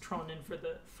particles thrown in for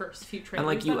the first few trailers. And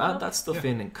like you went add up. that stuff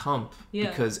in comp Yeah.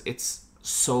 because it's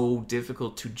so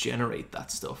difficult to generate that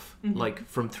stuff, like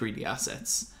from 3D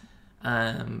assets.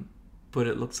 But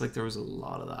it looks like there was a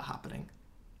lot of that happening.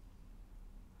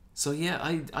 So yeah,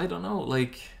 I don't know,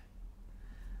 like,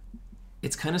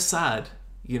 it's kind of sad,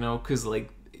 you know, because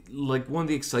like one of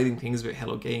the exciting things about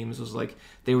Hello Games was like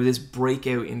they were this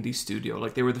breakout indie studio.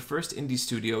 Like they were the first indie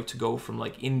studio to go from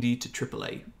like indie to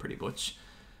AAA, pretty much.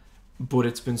 But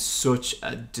it's been such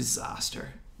a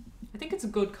disaster. I think it's a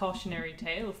good cautionary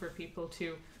tale for people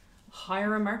to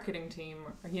hire a marketing team,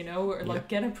 or, you know, or like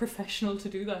get a professional to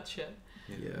do that shit.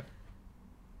 Yeah.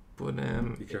 But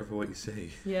be careful what you say.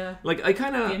 Yeah. like I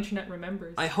kind The of internet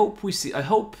remembers. I hope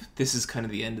this is kind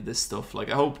of the end of this stuff. Like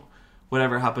I hope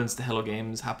whatever happens to Hello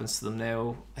Games happens to them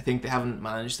now. I think they haven't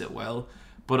managed it well,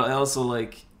 but I also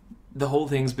like the whole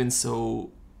thing's been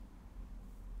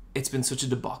it's been such a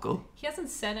debacle. He hasn't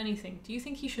said anything. Do you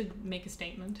think he should make a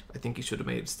statement? I think he should have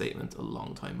made a statement a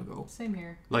long time ago. Same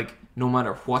here. Like, no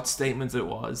matter what statement it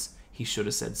was, he should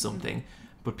have said something.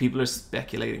 But people are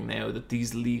speculating now that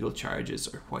these legal charges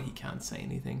are why he can't say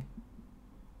anything,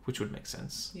 which would make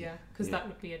sense. Yeah, because Yeah. that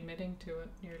would be admitting to it,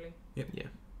 nearly. Yeah.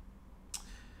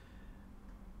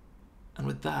 And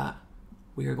with that,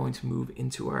 we are going to move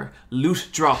into our loot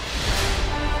drop.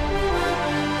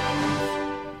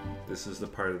 This is the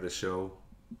part of the show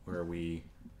where we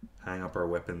hang up our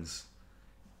weapons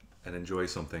and enjoy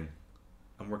something,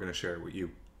 and we're going to share it with you,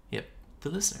 Yep, the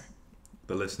listener.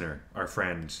 the listener, our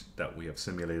friend that we have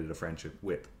simulated a friendship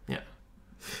with. Yeah.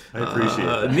 I appreciate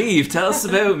that. Neve, tell us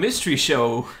about Mystery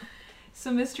Show.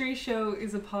 So Mystery Show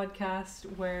is a podcast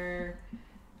where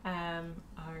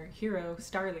our hero,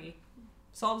 Starly,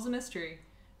 solves a mystery.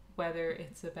 Whether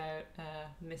it's about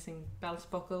a missing belt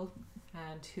buckle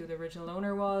and who the original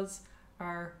owner was,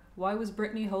 or why was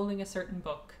Brittany holding a certain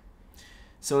book.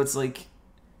 So it's like,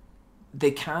 they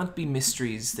can't be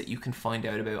mysteries that you can find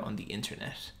out about on the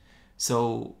internet.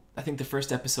 So I think the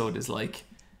first episode is like,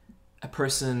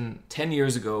 10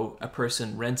 years ago, a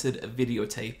person rented a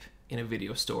videotape in a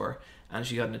video store, and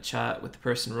she got in a chat with the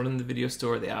person running the video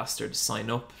store. They asked her to sign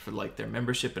up for like their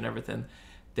membership and everything.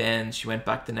 Then she went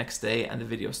back the next day and the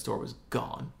video store was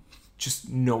gone. Just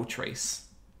no trace.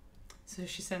 So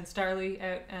she sends Starly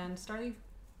out, and Starly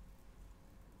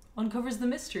uncovers the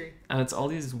mystery. And it's all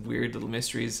these weird little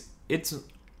mysteries. It's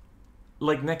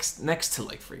like next to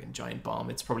like freaking Giant Bomb.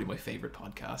 It's probably my favorite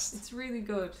podcast. It's really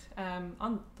good.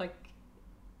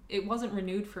 It wasn't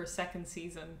renewed for a second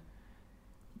season.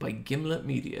 By Gimlet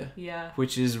Media. Yeah.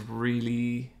 Which is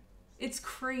really... It's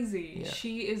crazy. Yeah.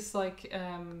 She is like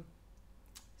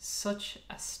such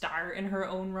a star in her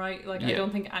own right. Like, I Yeah.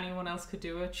 don't think anyone else could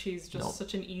do it. She's just No.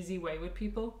 such an easy way with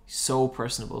people. so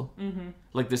personable. Mm-hmm.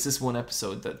 Like there's this one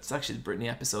episode that's actually the Brittany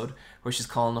episode where she's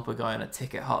calling up a guy on a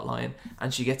ticket hotline,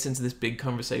 and she gets into this big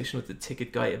conversation with the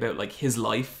ticket guy about like his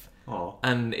life, Oh,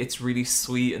 and it's really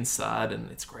sweet and sad,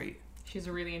 and it's great. She has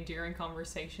a really endearing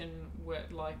conversation with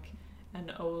like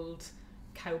an old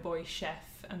cowboy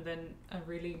chef, and then a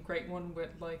really great one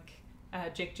with like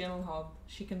Jake Gyllenhaal.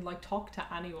 She can like talk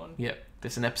to anyone. Yeah,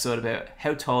 there's an episode about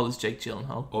how tall is Jake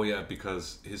Gyllenhaal. oh yeah,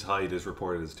 because his height is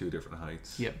reported as 2 different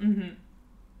heights. Yeah. Mm-hmm.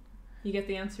 You get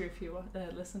the answer if you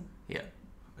listen. Yeah.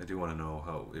 I do want to know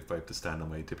how if I have to stand on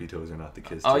my tippy toes or not to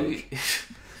kiss Oh, Jake.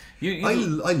 you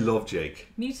I love Jake.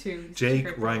 Me too. He's Jake,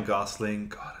 such a great Ryan guy. Gosling.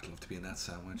 God, I'd love to be in that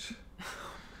sandwich.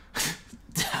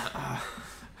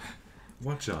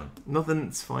 What, John? nothing.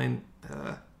 It's fine.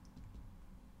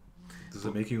 Does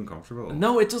it make you uncomfortable?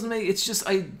 No, it doesn't make. It's just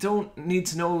I don't need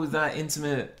to know that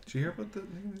intimate. Did you hear about the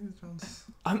John's?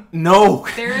 No.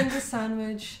 They're in the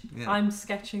sandwich. Yeah. I'm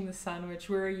sketching the sandwich.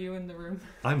 Where are you in the room?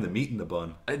 I'm the meat in the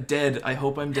bun. Dead. I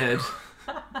hope I'm dead.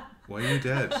 Why are you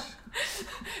dead?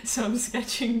 So I'm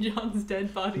sketching John's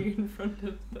dead body in front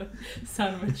of the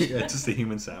sandwich. Yeah, just a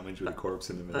human sandwich with a corpse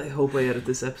in the middle. I hope I edit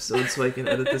this episode so I can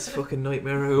edit this fucking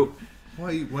nightmare out.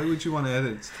 Why would you want to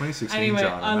edit? It's 2016, Anyway,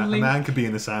 John. I'll A link- man could be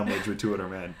in a sandwich with 2 other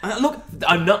men. Look,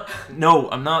 I'm not. No,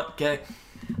 I'm not getting.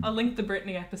 I'll link the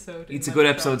Brittany episode. in It's a the good show.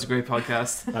 episode. It's a great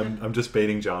podcast. I'm just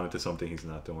baiting John into something he's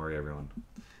not. Don't worry, everyone.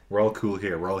 We're all cool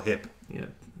here. We're all hip. Yeah.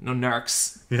 No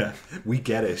narcs. Yeah, we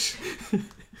get it.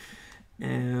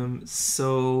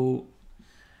 So,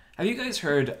 have you guys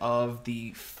heard of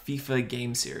the FIFA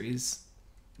game series?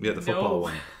 Yeah, the football No.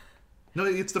 one. No,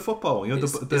 it's the football one. You know,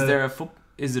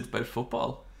 Is it about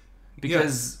football?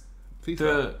 Because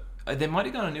FIFA. they might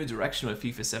have gone a new direction with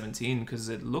FIFA 17 because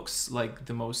it looks like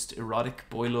the most erotic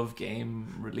boy love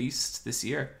game released this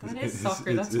year. That It's- is soccer.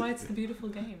 it's- That's why it's the beautiful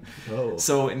game. Oh.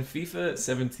 So in FIFA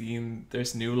 17,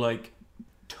 there's new like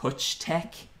touch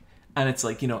tech, and it's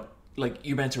like, you know, like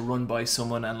you're meant to run by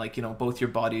someone, and like, you know, both your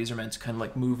bodies are meant to kind of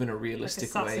like move in a realistic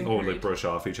Assassin's way. Oh, like brush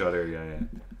off each other. Yeah.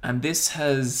 And this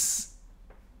has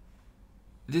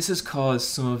caused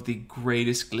some of the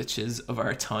greatest glitches of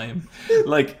our time.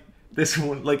 Like this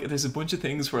one, like, there's a bunch of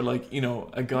things where, like, you know,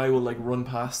 a guy will, like, run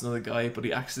past another guy, but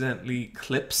he accidentally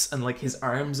clips and, like, his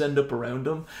arms end up around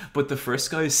him, but the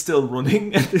first guy is still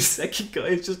running and the second guy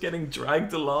is just getting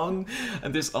dragged along.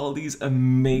 And there's all these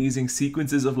amazing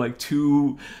sequences of, like,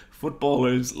 two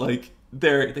footballers, like,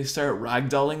 they start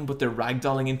ragdolling, but they're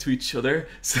ragdolling into each other,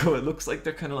 so it looks like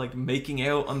they're kind of like making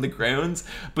out on the ground,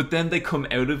 but then they come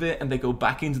out of it and they go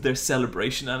back into their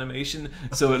celebration animation,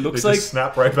 so it looks They like just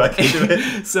snap right back into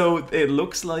it. so it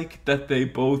looks like that they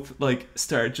both like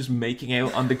start just making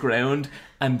out on the ground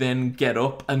and then get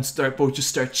up and both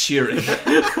start cheering.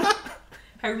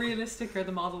 How realistic are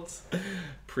the models?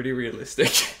 Pretty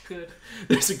realistic. Good.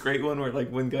 There's a great one where like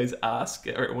one guy's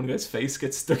face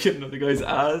gets stuck in another guy's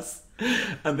ass,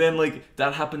 and then like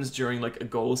that happens during like a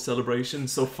goal celebration,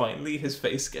 so finally his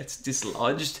face gets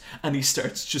dislodged and he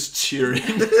starts just cheering.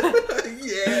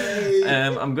 Yay!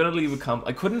 I'm gonna leave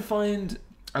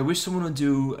I wish someone would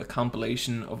do a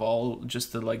compilation of all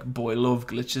just the like boy love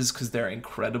glitches, because they're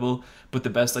incredible, but the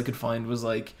best I could find was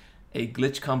like a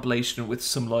glitch compilation with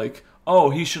some like, oh,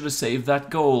 he should have saved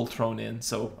that goal thrown in.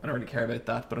 So I don't really care about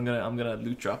that, but I'm gonna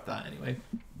loot drop that anyway.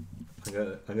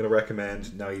 I'm gonna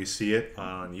recommend Now You See It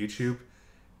on YouTube.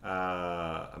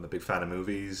 I'm a big fan of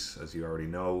movies, as you already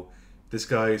know. This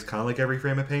guy is kind of like Every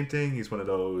Frame a Painting. He's one of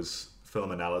those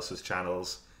film analysis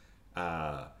channels,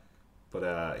 but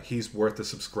he's worth a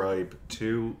subscribe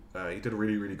to. He did a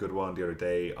really, really good one the other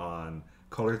day on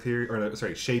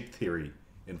shape theory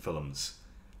in films,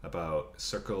 about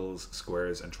circles,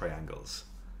 squares, and triangles,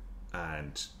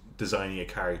 and designing a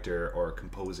character or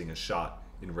composing a shot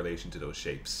in relation to those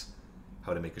shapes.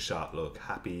 How to make a shot look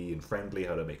happy and friendly,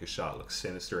 how to make a shot look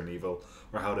sinister and evil,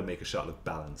 or how to make a shot look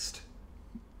balanced.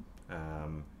 I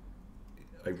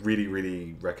really,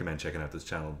 really recommend checking out this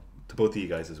channel to both of you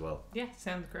guys as well. Yeah,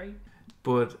 sounds great.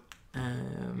 But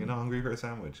You're not hungry for a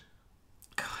sandwich?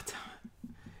 God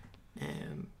damn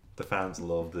it. The fans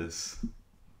love this.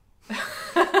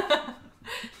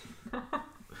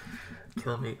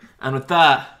 Kill me. And with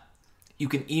that, you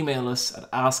can email us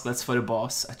at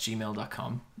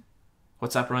askletsfightaboss@gmail.com.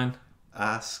 What's that, Brian?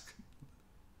 Ask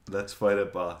Let's Fight a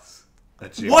Boss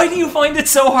at Gmail. Why do you find it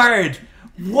so hard?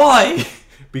 Why?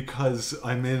 Because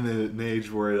I'm in an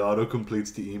age where it auto-completes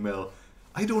the email.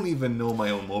 I don't even know my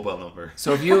own mobile number.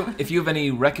 So if you have any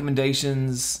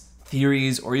recommendations,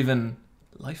 theories, or even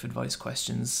life advice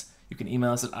questions, you can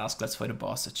email us at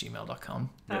askletsfightaboss@gmail.com.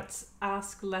 That's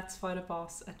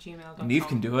askletsfightaboss@gmail.com. Neve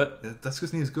can do it. That's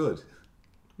because Neve's good.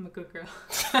 I'm a good girl.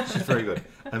 She's very good.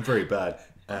 I'm very bad.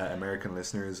 American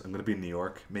listeners, I'm going to be in New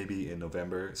York maybe in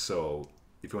November, so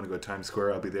if you want to go to Times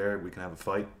Square, I'll be there. We can have a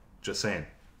fight. Just saying.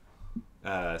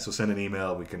 So send an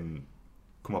email. We can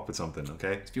come up with something,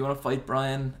 okay? If you want to fight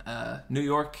Brian, New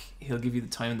York, he'll give you the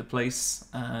time and the place,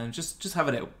 and just have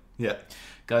it out. Yeah.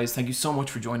 Guys, thank you so much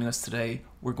for joining us today.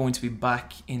 We're going to be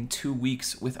back in 2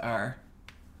 weeks with our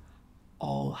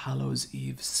All Hallows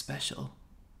Eve special.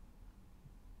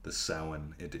 The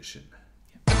Samhain edition.